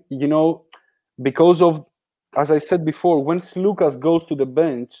 When, you know, because of, as I said before, when Lucas goes to the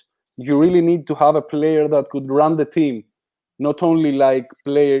bench, you really need to have a player that could run the team, not only like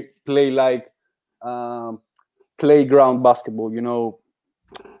play like playground basketball, you know,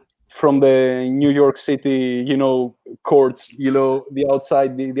 from the New York City, you know, courts, you know, the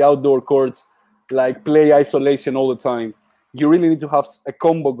outside, the outdoor courts, like play isolation all the time. You really need to have a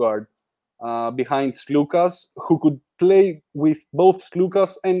combo guard behind Lucas who could play with both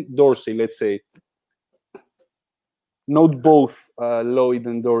Lucas and Dorsey, let's say. Not both Lloyd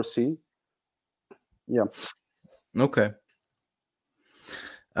and Dorsey. Yeah. Okay.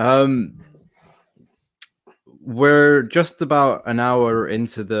 We're just about an hour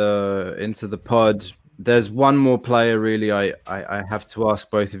into the pod. There's one more player, really. I have to ask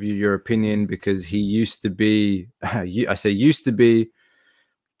both of you your opinion, because he used to be, I say used to be,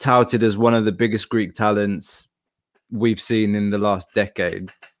 touted as one of the biggest Greek talents we've seen in the last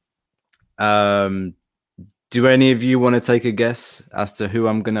decade. Do any of you want to take a guess as to who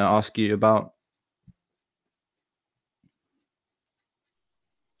I'm going to ask you about?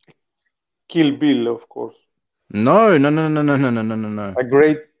 Kill Bill, of course. No. A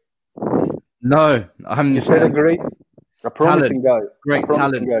great. No, You said a promising guy. Great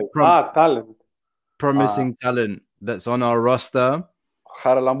talent. Talent. Promising talent that's on our roster.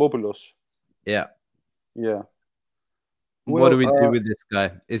 Haralambopoulos. Yeah. Well, what do we do with this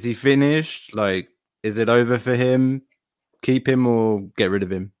guy? Is he finished? Like, is it over for him? Keep him or get rid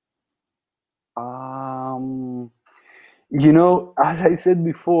of him? You know, as I said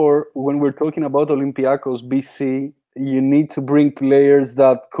before, when we're talking about Olympiacos BC, you need to bring players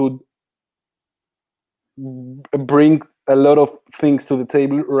that could bring a lot of things to the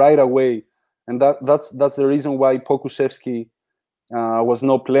table right away, and that's the reason why Pokusevski was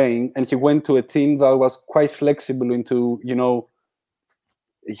not playing, and he went to a team that was quite flexible into, you know,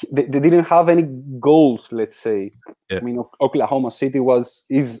 they didn't have any goals, let's say. Yeah. I mean, Oklahoma City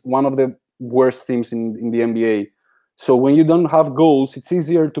is one of the worst teams in the NBA. So when you don't have goals, it's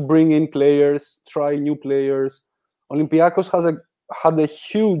easier to bring in players, try new players. Olympiacos had a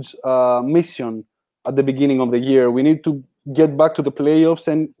huge mission at the beginning of the year. We need to get back to the playoffs,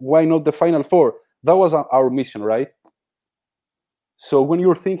 and why not the Final Four? That was our mission, right? So when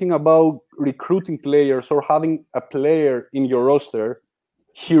you're thinking about recruiting players or having a player in your roster,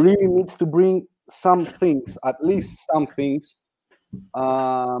 he really needs to bring some things, at least some things,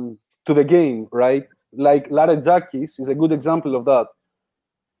 to the game, right? Like Laretjakis is a good example of that.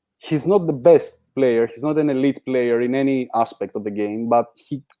 He's not the best player. He's not an elite player in any aspect of the game, but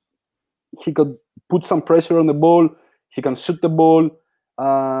he could put some pressure on the ball. He can shoot the ball.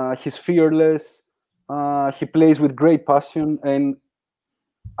 He's fearless. He plays with great passion, and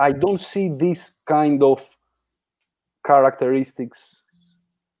I don't see this kind of characteristics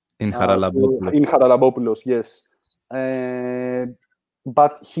in Haralabopoulos. In Haralabopoulos, yes.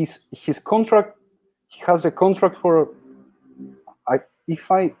 But his contract, he has a contract for,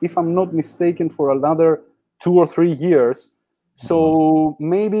 if I'm not mistaken, for another 2 or 3 years. So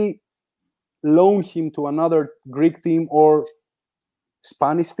maybe loan him to another Greek team or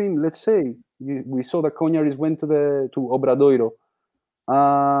Spanish team. Let's say we saw that Coniaris went to Obradoiro.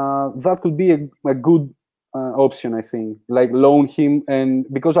 That could be a good option, I think. Like loan him, and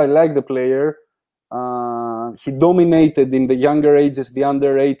because I like the player, he dominated in the younger ages, the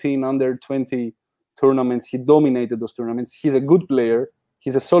under 18, under 20 tournaments. He dominated those tournaments. He's a good player.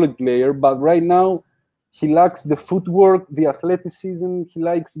 He's a solid player, but right now he lacks the footwork, the athleticism. He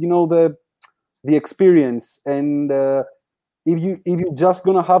likes, the experience. And if you're just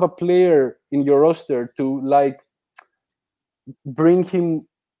gonna have a player in your roster to like bring him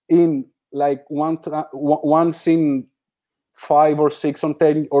in like once in 5 or 6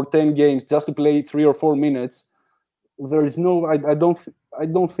 or 10 games just to play 3 or 4 minutes, there is no. I don't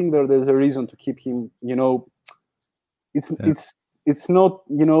think there's a reason to keep him. It's not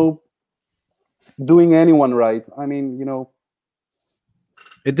doing anyone right. I mean,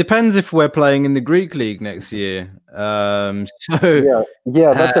 It depends if we're playing in the Greek league next year. That's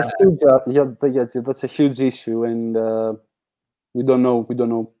a huge that's a huge issue, and we don't know.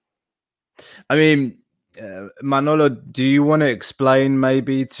 I mean, Manolo, do you want to explain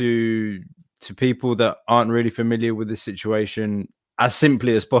maybe to people that aren't really familiar with this situation as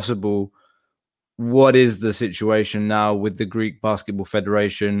simply as possible? What is the situation now with the Greek Basketball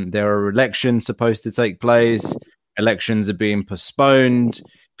Federation? There are elections supposed to take place. Elections are being postponed.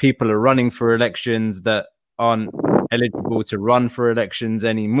 People are running for elections that aren't eligible to run for elections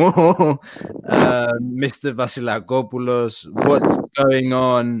anymore. Mr. Vasilakopoulos, what's going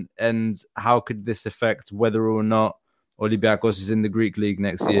on, and how could this affect whether or not Olympiacos is in the Greek league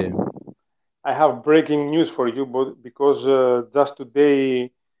next year? I have breaking news for you, because just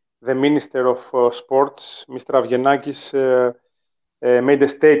today the Minister of Sports, Mr. Avgenakis, made a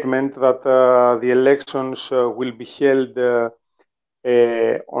statement that the elections will be held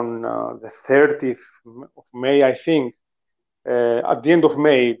on the 30th of May, I think, at the end of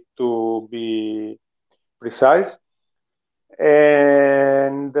May to be precise.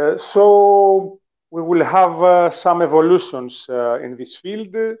 And so we will have some evolutions in this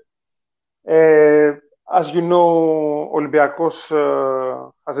field. As you know, Olympiacos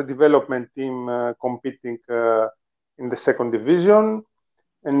has a development team competing in the second division,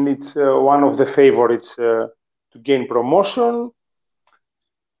 and it's one of the favorites to gain promotion.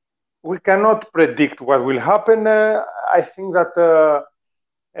 We cannot predict what will happen. I think that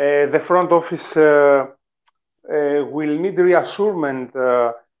the front office will need reassurance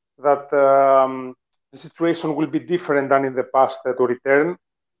that the situation will be different than in the past to return.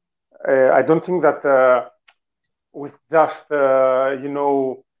 I don't think that with just a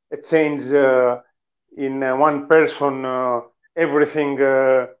change in one person, everything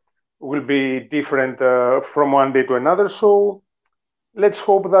will be different from one day to another. So let's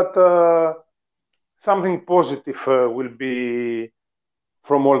hope that something positive will be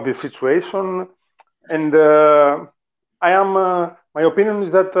from all this situation. And my opinion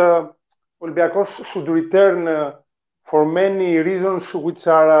is that Olympiacos should return for many reasons which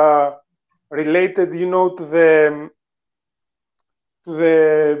are related, to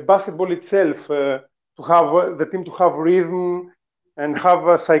the basketball itself, to have the team to have rhythm and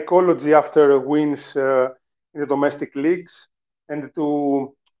have psychology after wins in the domestic leagues, and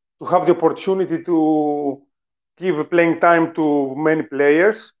to have the opportunity to give playing time to many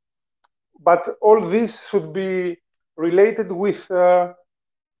players. But all this should be related with a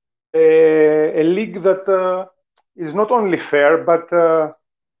league that is not only fair, but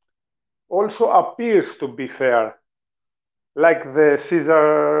also appears to be fair. Like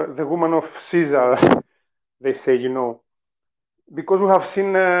the woman of Caesar, they say, because we have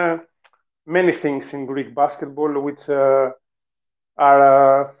seen many things in Greek basketball which are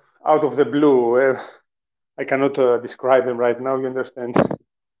out of the blue. I cannot describe them right now, you understand?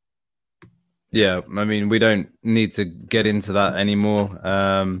 Yeah, I mean, we don't need to get into that anymore.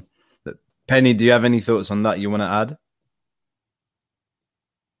 Penny, do you have any thoughts on that you want to add?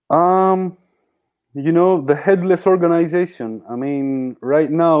 The headless organization. I mean,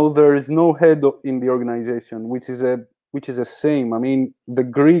 right now there is no head in the organization, which is a shame. I mean, the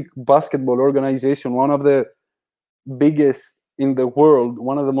Greek basketball organization, one of the biggest in the world,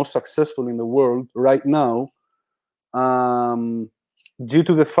 one of the most successful in the world right now, due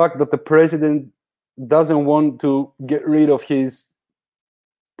to the fact that the president doesn't want to get rid of his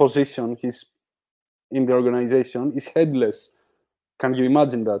position, in the organization, is headless. Can you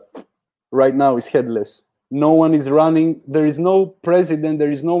imagine that? Right now it's headless. No one is running. There is no president.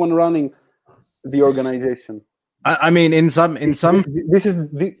 There is no one running the organization. I mean, in some, this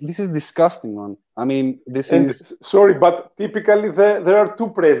is disgusting, man. I mean, sorry, but typically there are two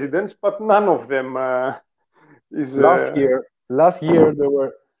presidents, but none of them is. Last year there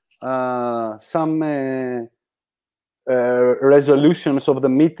were some resolutions of the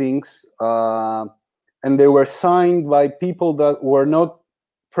meetings, and they were signed by people that were not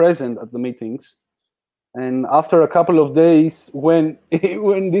present at the meetings. And after a couple of days, when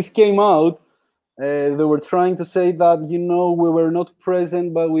this came out, they were trying to say that, we were not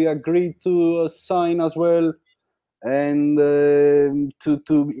present, but we agreed to sign as well. And this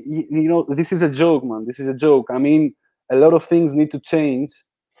is a joke, man. This is a joke. I mean, a lot of things need to change.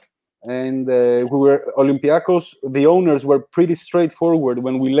 And Olympiacos, the owners were pretty straightforward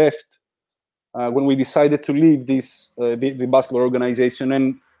when we left, when we decided to leave this the basketball organization,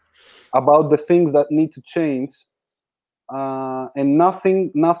 and about the things that need to change. And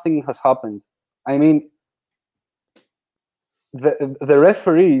nothing has happened. I mean, the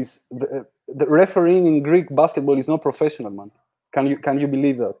referees, the refereeing in Greek basketball is not professional, man. Can you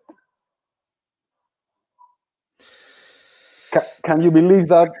believe that? Can you believe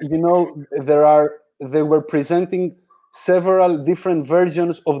that? They were presenting several different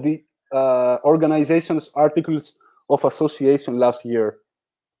versions of the organization's articles of association last year.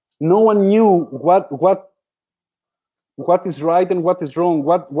 No one knew what is right and what is wrong.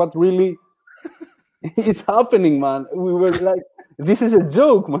 What really is happening, man? We were like, this is a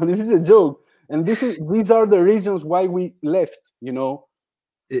joke, man. This is a joke, and these are the reasons why we left.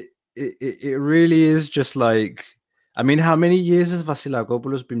 It really is just like. I mean, how many years has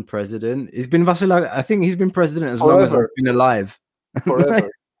Vasilakopoulos been president? I think he's been president as long as I've been alive.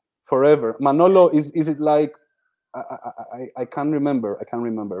 Forever. Manolo, is it like? I can't remember.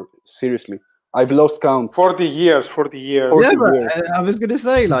 Seriously, I've lost count. 40 years. 40 years. I was gonna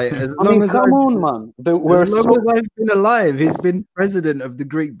say, like, as long as I've been alive, he's been president of the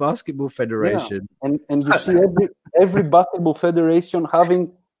Greek Basketball Federation. Yeah. And you see every basketball federation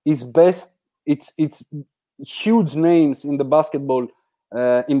having its best, its huge names in the basketball,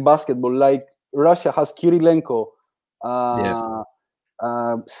 like Russia has Kirilenko.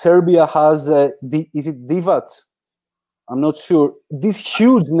 Serbia has is it Divac? I'm not sure. These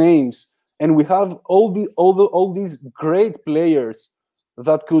huge names, and we have all these great players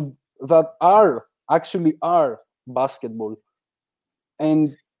that are basketball,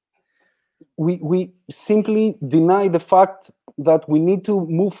 and we simply deny the fact that we need to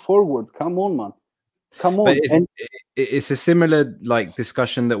move forward. Come on, man. Come on. It's a similar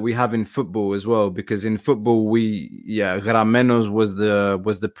discussion that we have in football as well, because in football Gramenos was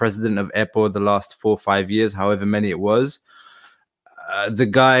the president of EPO the last 4 or 5 years, however many it was. The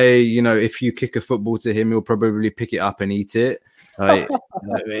guy, if you kick a football to him, he'll probably pick it up and eat it.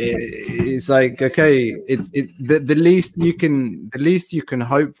 It's like, okay, the least you can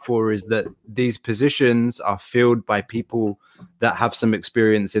hope for is that these positions are filled by people that have some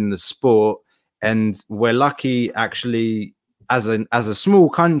experience in the sport. And we're lucky, actually, as a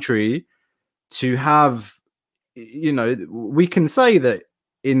small country, to have, we can say that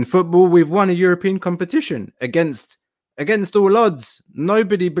in football we've won a European competition against all odds.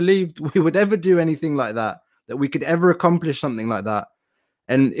 Nobody believed we would ever do anything like that we could ever accomplish something like that.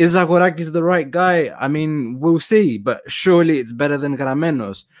 And is Zagorakis the right guy? I mean, we'll see, but surely it's better than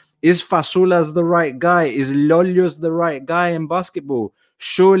Gramenos. Is Fasoulas the right guy? Is Lolios the right guy in basketball?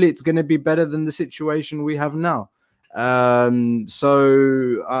 Surely it's going to be better than the situation we have now.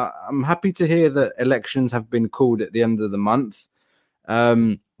 So I'm happy to hear that elections have been called at the end of the month.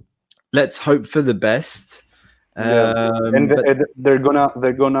 Let's hope for the best. They're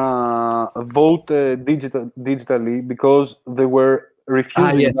gonna vote digitally, because they were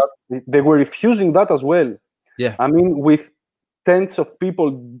refusing that. They were refusing that as well. Yeah, I mean, with tens of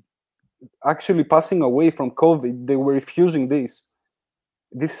people actually passing away from COVID, they were refusing this.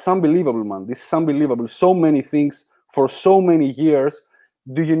 This is unbelievable, man. This is unbelievable. So many things for so many years.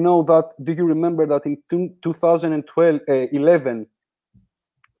 Do you remember that in 2011,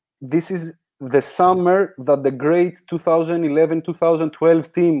 this is the summer that the great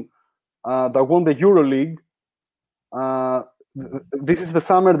 2011-2012 team that won the EuroLeague, this is the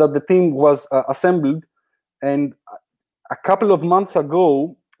summer that the team was assembled. And a couple of months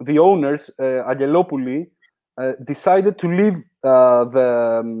ago, the owners, Aggelopouli, decided to leave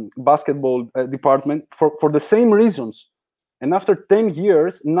the basketball department for the same reasons. And after 10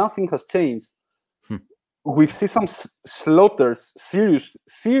 years, nothing has changed. We've seen some slaughters, serious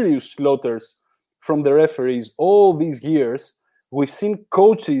slaughters from the referees all these years. We've seen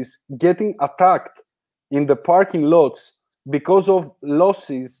coaches getting attacked in the parking lots because of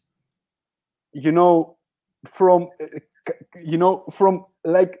losses, from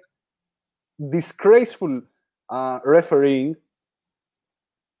like disgraceful refereeing,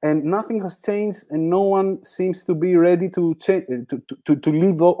 and nothing has changed, and no one seems to be ready to change, to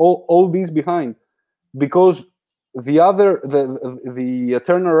leave all this behind, because the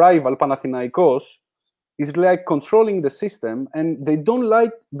eternal rival Panathinaikos is like controlling the system, and they don't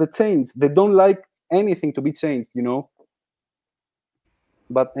like the change. They don't like anything to be changed,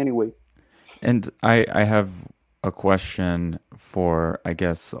 But anyway. And I have a question for, I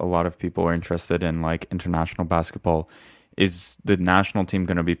guess, a lot of people are interested in like international basketball. Is the national team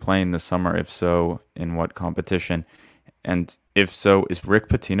going to be playing this summer? If so, in what competition? And if so, is Rick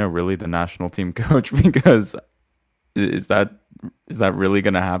Pitino really the national team coach? Because is that really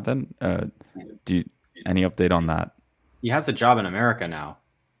going to happen? Any update on that? He has a job in America now.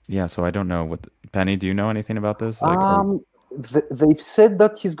 Yeah, so I don't know Penny, do you know anything about this? They've said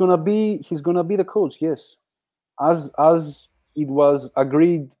that he's gonna be the coach. Yes, as it was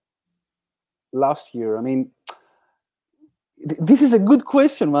agreed last year. I mean, this is a good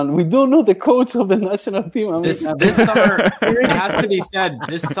question, man. We don't know the coach of the national team. I mean, this summer, it has to be said.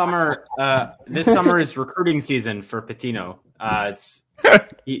 This summer is recruiting season for Pitino.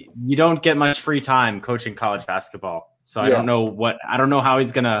 You don't get much free time coaching college basketball, so I don't know how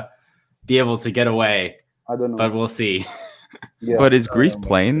he's gonna be able to get away. I don't know, but we'll see. Yeah. But is Greece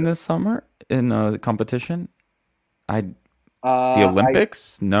playing this summer in a competition? The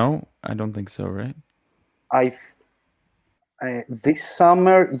Olympics? No, I don't think so. Right? This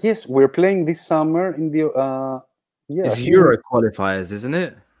summer, yes, we're playing this summer in the It's Euro qualifiers, isn't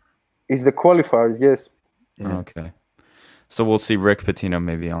it? It's the qualifiers, yes. Yeah. Okay. So we'll see Rick Pitino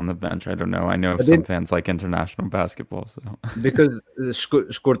maybe on the bench. I don't know. I know some fans like international basketball. So because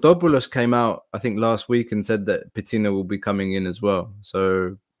Skortopoulos came out, I think, last week and said that Pitino will be coming in as well.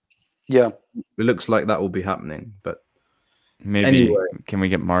 So yeah, it looks like that will be happening. But maybe anyway. Can we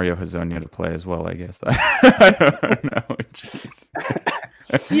get Mario Hezonja to play as well? I guess I don't know. Jeez.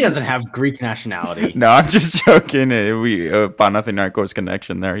 He doesn't have Greek nationality. No, I'm just joking. We Panathinaikos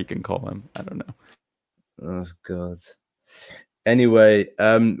connection there. He can call him. I don't know. Oh God. Anyway,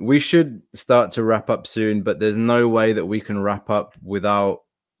 we should start to wrap up soon, but there's no way that we can wrap up without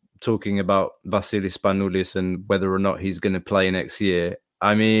talking about Vasilis Spanoulis and whether or not he's going to play next year.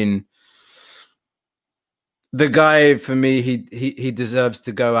 I mean, the guy, for me, he deserves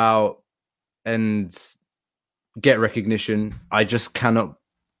to go out and get recognition. I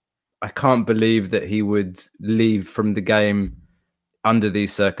can't believe that he would leave from the game under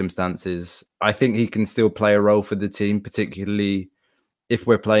these circumstances. I think he can still play a role for the team, particularly if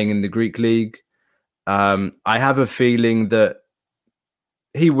we're playing in the Greek league. I have a feeling that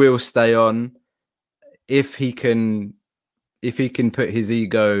he will stay on if he can put his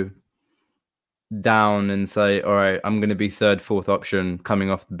ego down and say, all right, I'm going to be third, fourth option coming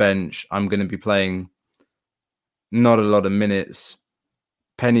off the bench. I'm going to be playing not a lot of minutes.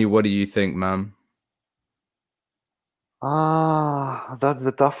 Penny, what do you think, man? That's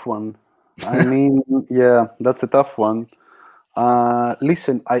the tough one. I mean, yeah, that's a tough one.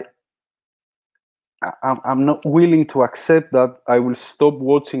 Listen, I'm not willing to accept that I will stop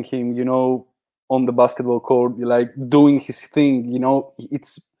watching him, on the basketball court, like doing his thing.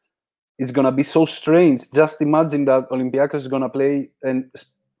 It's gonna be so strange. Just imagine that Olympiacos is gonna play and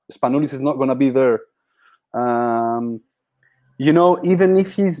Spanoulis is not gonna be there. Even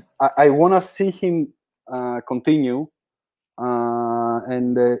if I wanna see him continue.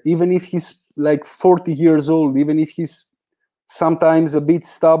 And even if he's like 40 years old, even if he's sometimes a bit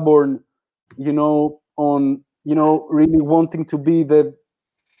stubborn, on really wanting to be the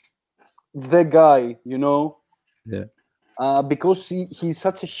guy, yeah, because he's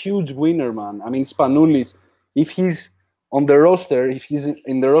such a huge winner, man. I mean, Spanoulis, if he's on the roster, if he's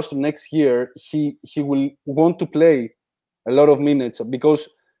in the roster next year, he will want to play a lot of minutes, because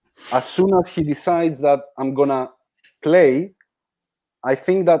as soon as he decides that I'm gonna play, I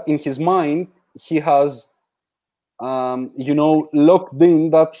think that in his mind he has locked in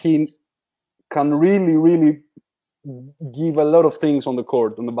that he can really give a lot of things on the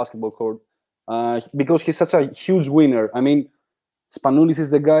basketball court, because he's such a huge winner. I mean, Spanoulis is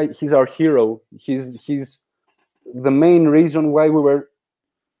the guy. He's our hero. He's the main reason why we were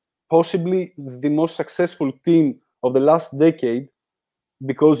possibly the most successful team of the last decade,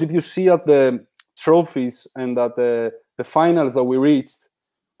 because if you see at the trophies and at the finals that we reached,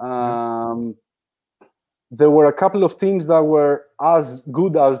 there were a couple of teams that were as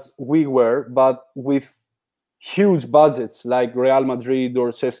good as we were, but with huge budgets like Real Madrid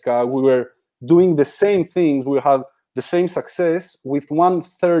or CSKA. We were doing the same things. We had the same success with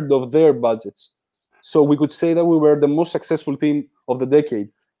 1/3 of their budgets. So we could say that we were the most successful team of the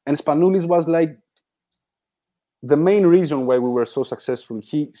decade. And Spanoulis was like the main reason why we were so successful.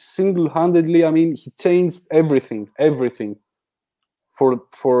 He single-handedly, he changed everything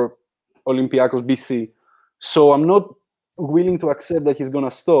for Olympiacos BC. So I'm not willing to accept that he's going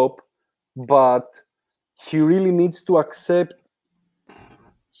to stop, but he really needs to accept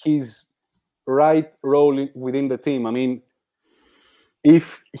his right role within the team.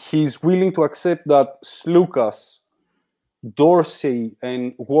 If he's willing to accept that Sloukas, Dorsey,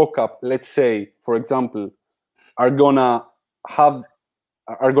 and Walkup, let's say, for example, are gonna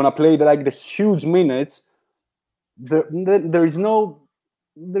play the huge minutes, there is no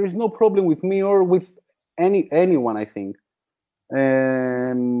problem with me or with anyone, I think.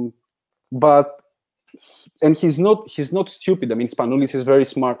 But he's not stupid. Spanoulis is very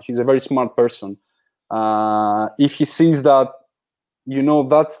smart. He's a very smart person. If he sees that,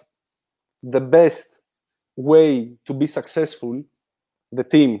 that's the best way to be successful, the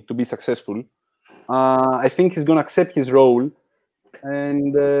team to be successful, I think he's going to accept his role.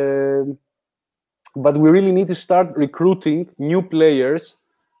 But we really need to start recruiting new players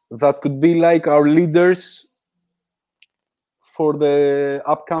that could be like our leaders for the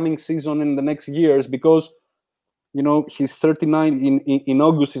upcoming season in the next years, because he's 39 in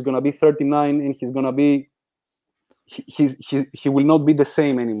August. He's going to be 39, and he's going to be he will not be the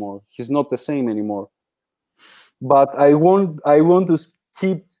same anymore. He's not the same anymore. But I want to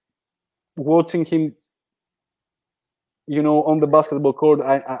keep watching him, on the basketball court.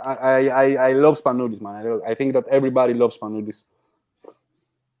 I love Spanoulis, man. I think that everybody loves Spanoulis.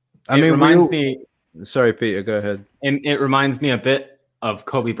 It reminds me. Sorry, Peter, go ahead. It reminds me a bit of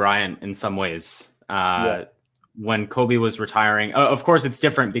Kobe Bryant in some ways. When Kobe was retiring, of course, it's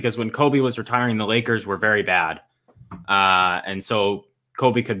different because when Kobe was retiring, the Lakers were very bad. And so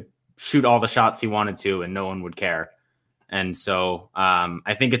Kobe could shoot all the shots he wanted to and no one would care. And so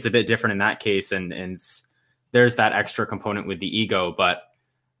I think it's a bit different in that case. And there's that extra component with the ego. But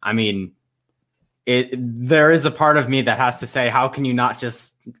there is a part of me that has to say, how can you not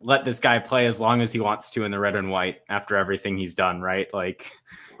just let this guy play as long as he wants to in the red and white after everything he's done, right? Like,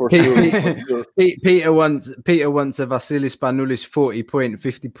 for sure. Peter wants a Vasilis Spanoulis 40-point,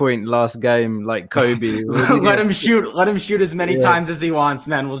 50-point last game like Kobe. Let him shoot as many times as he wants,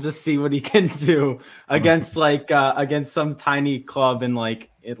 man. We'll just see what he can do against against some tiny club in like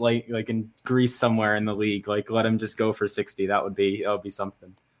in Greece somewhere in the league. Like, let him just go for 60. That would be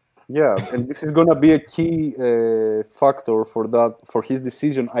something. Yeah, and this is gonna be a key factor for his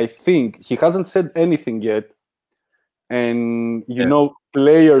decision. I think he hasn't said anything yet, and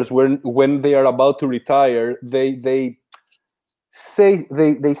players when they are about to retire, they say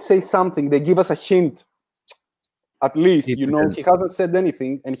something. They give us a hint, at least. He hasn't said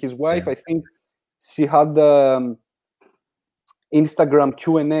anything, and his wife, I think, she had the Instagram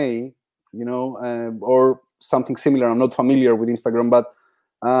Q&A, or something similar. I'm not familiar with Instagram, but.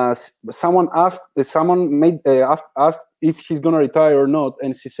 Someone asked if he's gonna retire or not,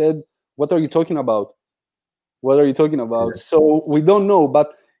 and she said, "What are you talking about? What are you talking about?" Yeah. So we don't know.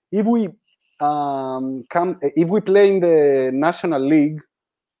 But if we play in the National League,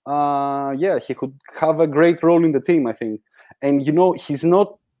 he could have a great role in the team, I think. And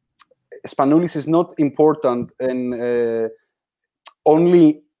Spanoulis is not important, and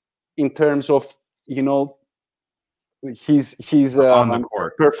only in terms of his on the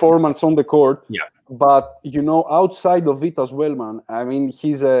court. Performance on the court, but outside of it as well, man.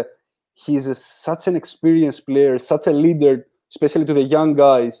 He's such an experienced player, such a leader, especially to the young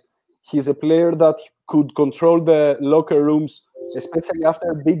guys. He's a player that could control the locker rooms, especially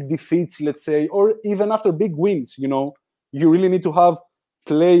after big defeats, let's say, or even after big wins. You really need to have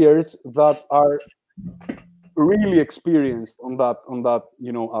players that are really experienced on that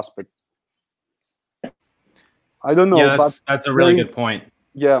aspect. I don't know. Yeah, that's a really good point.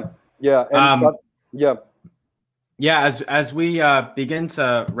 Yeah. As we begin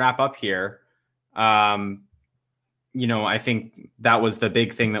to wrap up here, I think that was the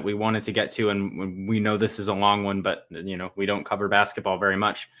big thing that we wanted to get to, and we know this is a long one, but we don't cover basketball very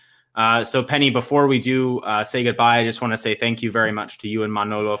much. So Penny, before we do say goodbye, I just want to say thank you very much to you and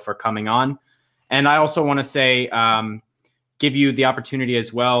Manolo for coming on, and I also want to say. Give you the opportunity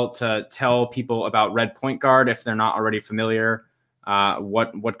as well to tell people about Red Point Guard if they're not already familiar,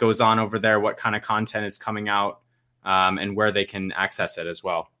 what goes on over there, what kind of content is coming out, and where they can access it as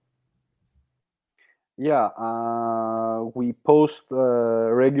well. Yeah, we post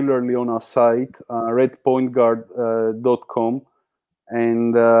regularly on our site, redpointguard.com,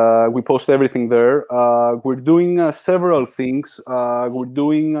 and we post everything there. We're doing several things. We're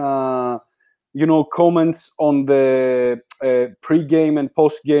doing, comments on the pre-game and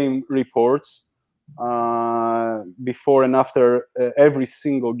post-game reports before and after every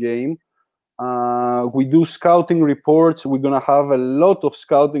single game. We do scouting reports. We're gonna have a lot of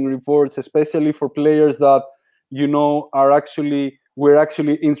scouting reports, especially for players that we're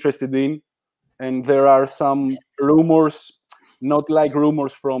actually interested in. And there are some rumors, not like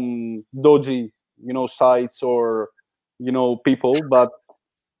rumors from dodgy, sites or people, but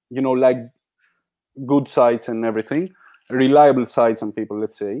like good sites and everything, reliable sites and people,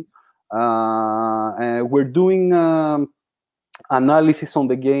 let's say. We're doing analysis on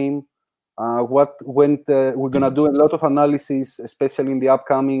the game. What went? We're gonna do a lot of analysis, especially in the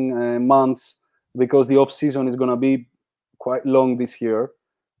upcoming months, because the off season is gonna be quite long this year.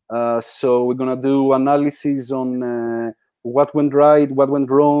 So we're gonna do analysis on what went right, what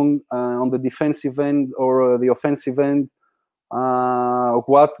went wrong on the defensive end or the offensive end.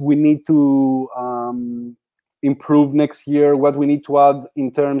 What we need to improve next year, what we need to add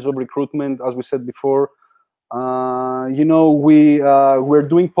in terms of recruitment, as we said before. We're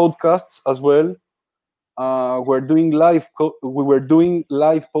doing podcasts as well. We were doing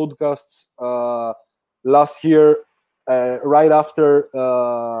live podcasts last year, right after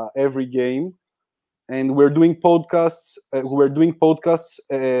every game, and we're doing podcasts.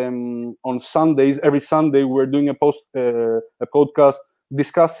 On Sundays. Every Sunday, we're doing a podcast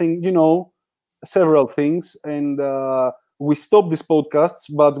discussing, several things. And we stopped these podcasts,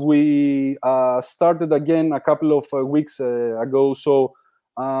 but we started again a couple of weeks ago. So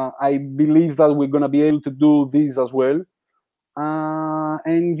I believe that we're going to be able to do these as well.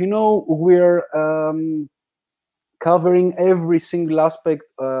 And we're covering every single aspect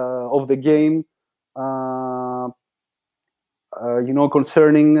of the game.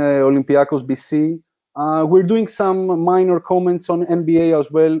 Concerning Olympiacos BC. We're doing some minor comments on NBA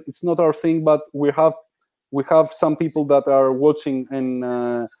as well. It's not our thing, but we have some people that are watching and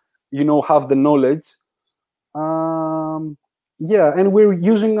have the knowledge. And we're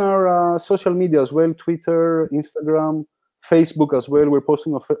using our social media as well: Twitter, Instagram, Facebook as well. We're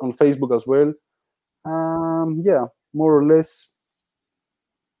posting on Facebook as well. More or less,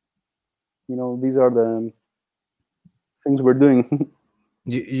 these are the things we're doing.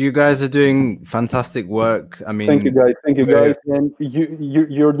 You guys are doing fantastic work. I mean, thank you guys, and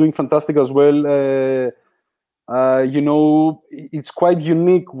you're doing fantastic as well. It's quite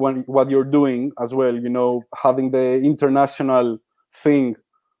unique what you're doing as well. Having the international thing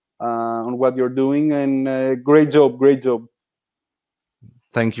on what you're doing, and great job.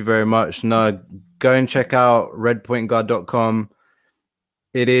 Thank you very much. No, go and check out redpointguard.com.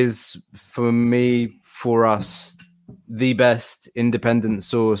 It is, for us, the best independent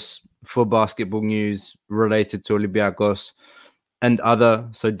source for basketball news related to Olympiacos and other.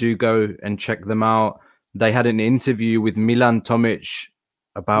 So do go and check them out. They had an interview with Milan Tomic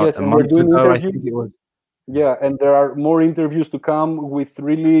about a month ago, I think it was. Yeah, and there are more interviews to come with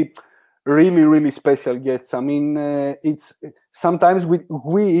really, really, really special guests. I mean, it's sometimes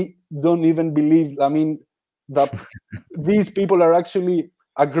we don't even believe, that these people are actually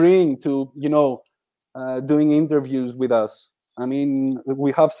agreeing to, doing interviews with us. I mean,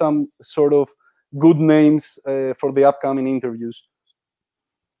 we have some sort of good names for the upcoming interviews.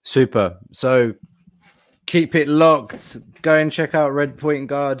 Super. So keep it locked. Go and check out Red Point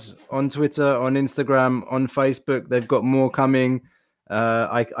Guard on Twitter, on Instagram, on Facebook. They've got more coming.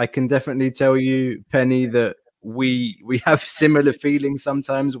 I can definitely tell you, Penny, that we have similar feelings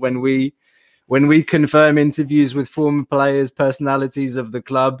sometimes when we confirm interviews with former players, personalities of the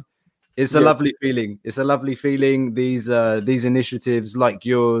club. It's a lovely feeling. It's a lovely feeling. These initiatives like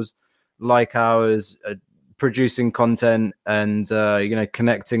yours, like ours, producing content and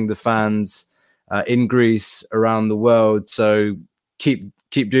connecting the fans in Greece, around the world. So keep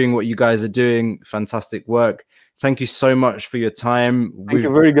doing what you guys are doing. Fantastic work. Thank you so much for your time. Thank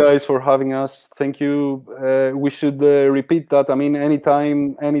you very guys for having us. Thank you. We should repeat that. I mean,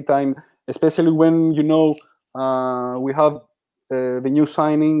 anytime, especially when we have the new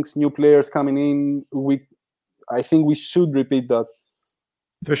signings, new players coming in. I think we should repeat that.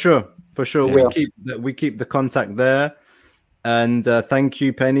 For sure. Yeah. We keep the contact there. And thank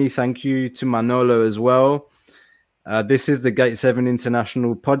you, Penny. Thank you to Manolo as well. This is the Gate 7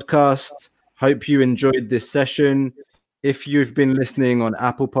 International podcast. Hope you enjoyed this session. If you've been listening on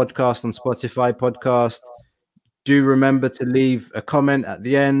Apple Podcast, on Spotify Podcast, Do remember to leave a comment at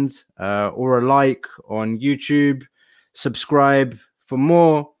the end or a like on YouTube. Subscribe for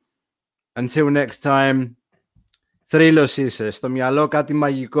more. Until next time, θρύλος είσαι, στο μυαλό κάτι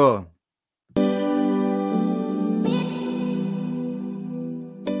μαγικό.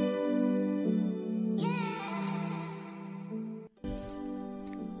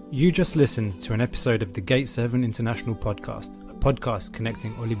 You just listened to an episode of the Gate 7 International Podcast, a podcast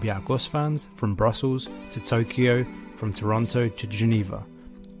connecting Olympiacos fans from Brussels to Tokyo, from Toronto to Geneva.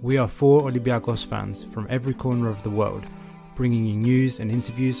 We are 4 Olympiacos fans from every corner of the world, bringing you news and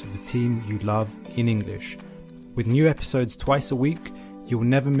interviews of the team you love in English. With new episodes twice a week, you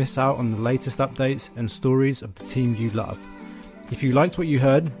will never miss out on the latest updates and stories of the team you love. If you liked what you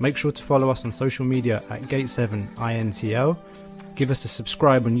heard, make sure to follow us on social media at Gate7INTL, give us a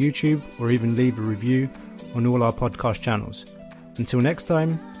subscribe on YouTube, or even leave a review on all our podcast channels. Until next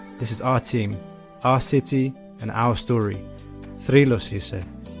time, this is our team, our city, and our story. Θρύλος είσαι,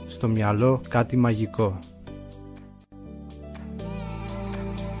 στο μυαλό κάτι μαγικό.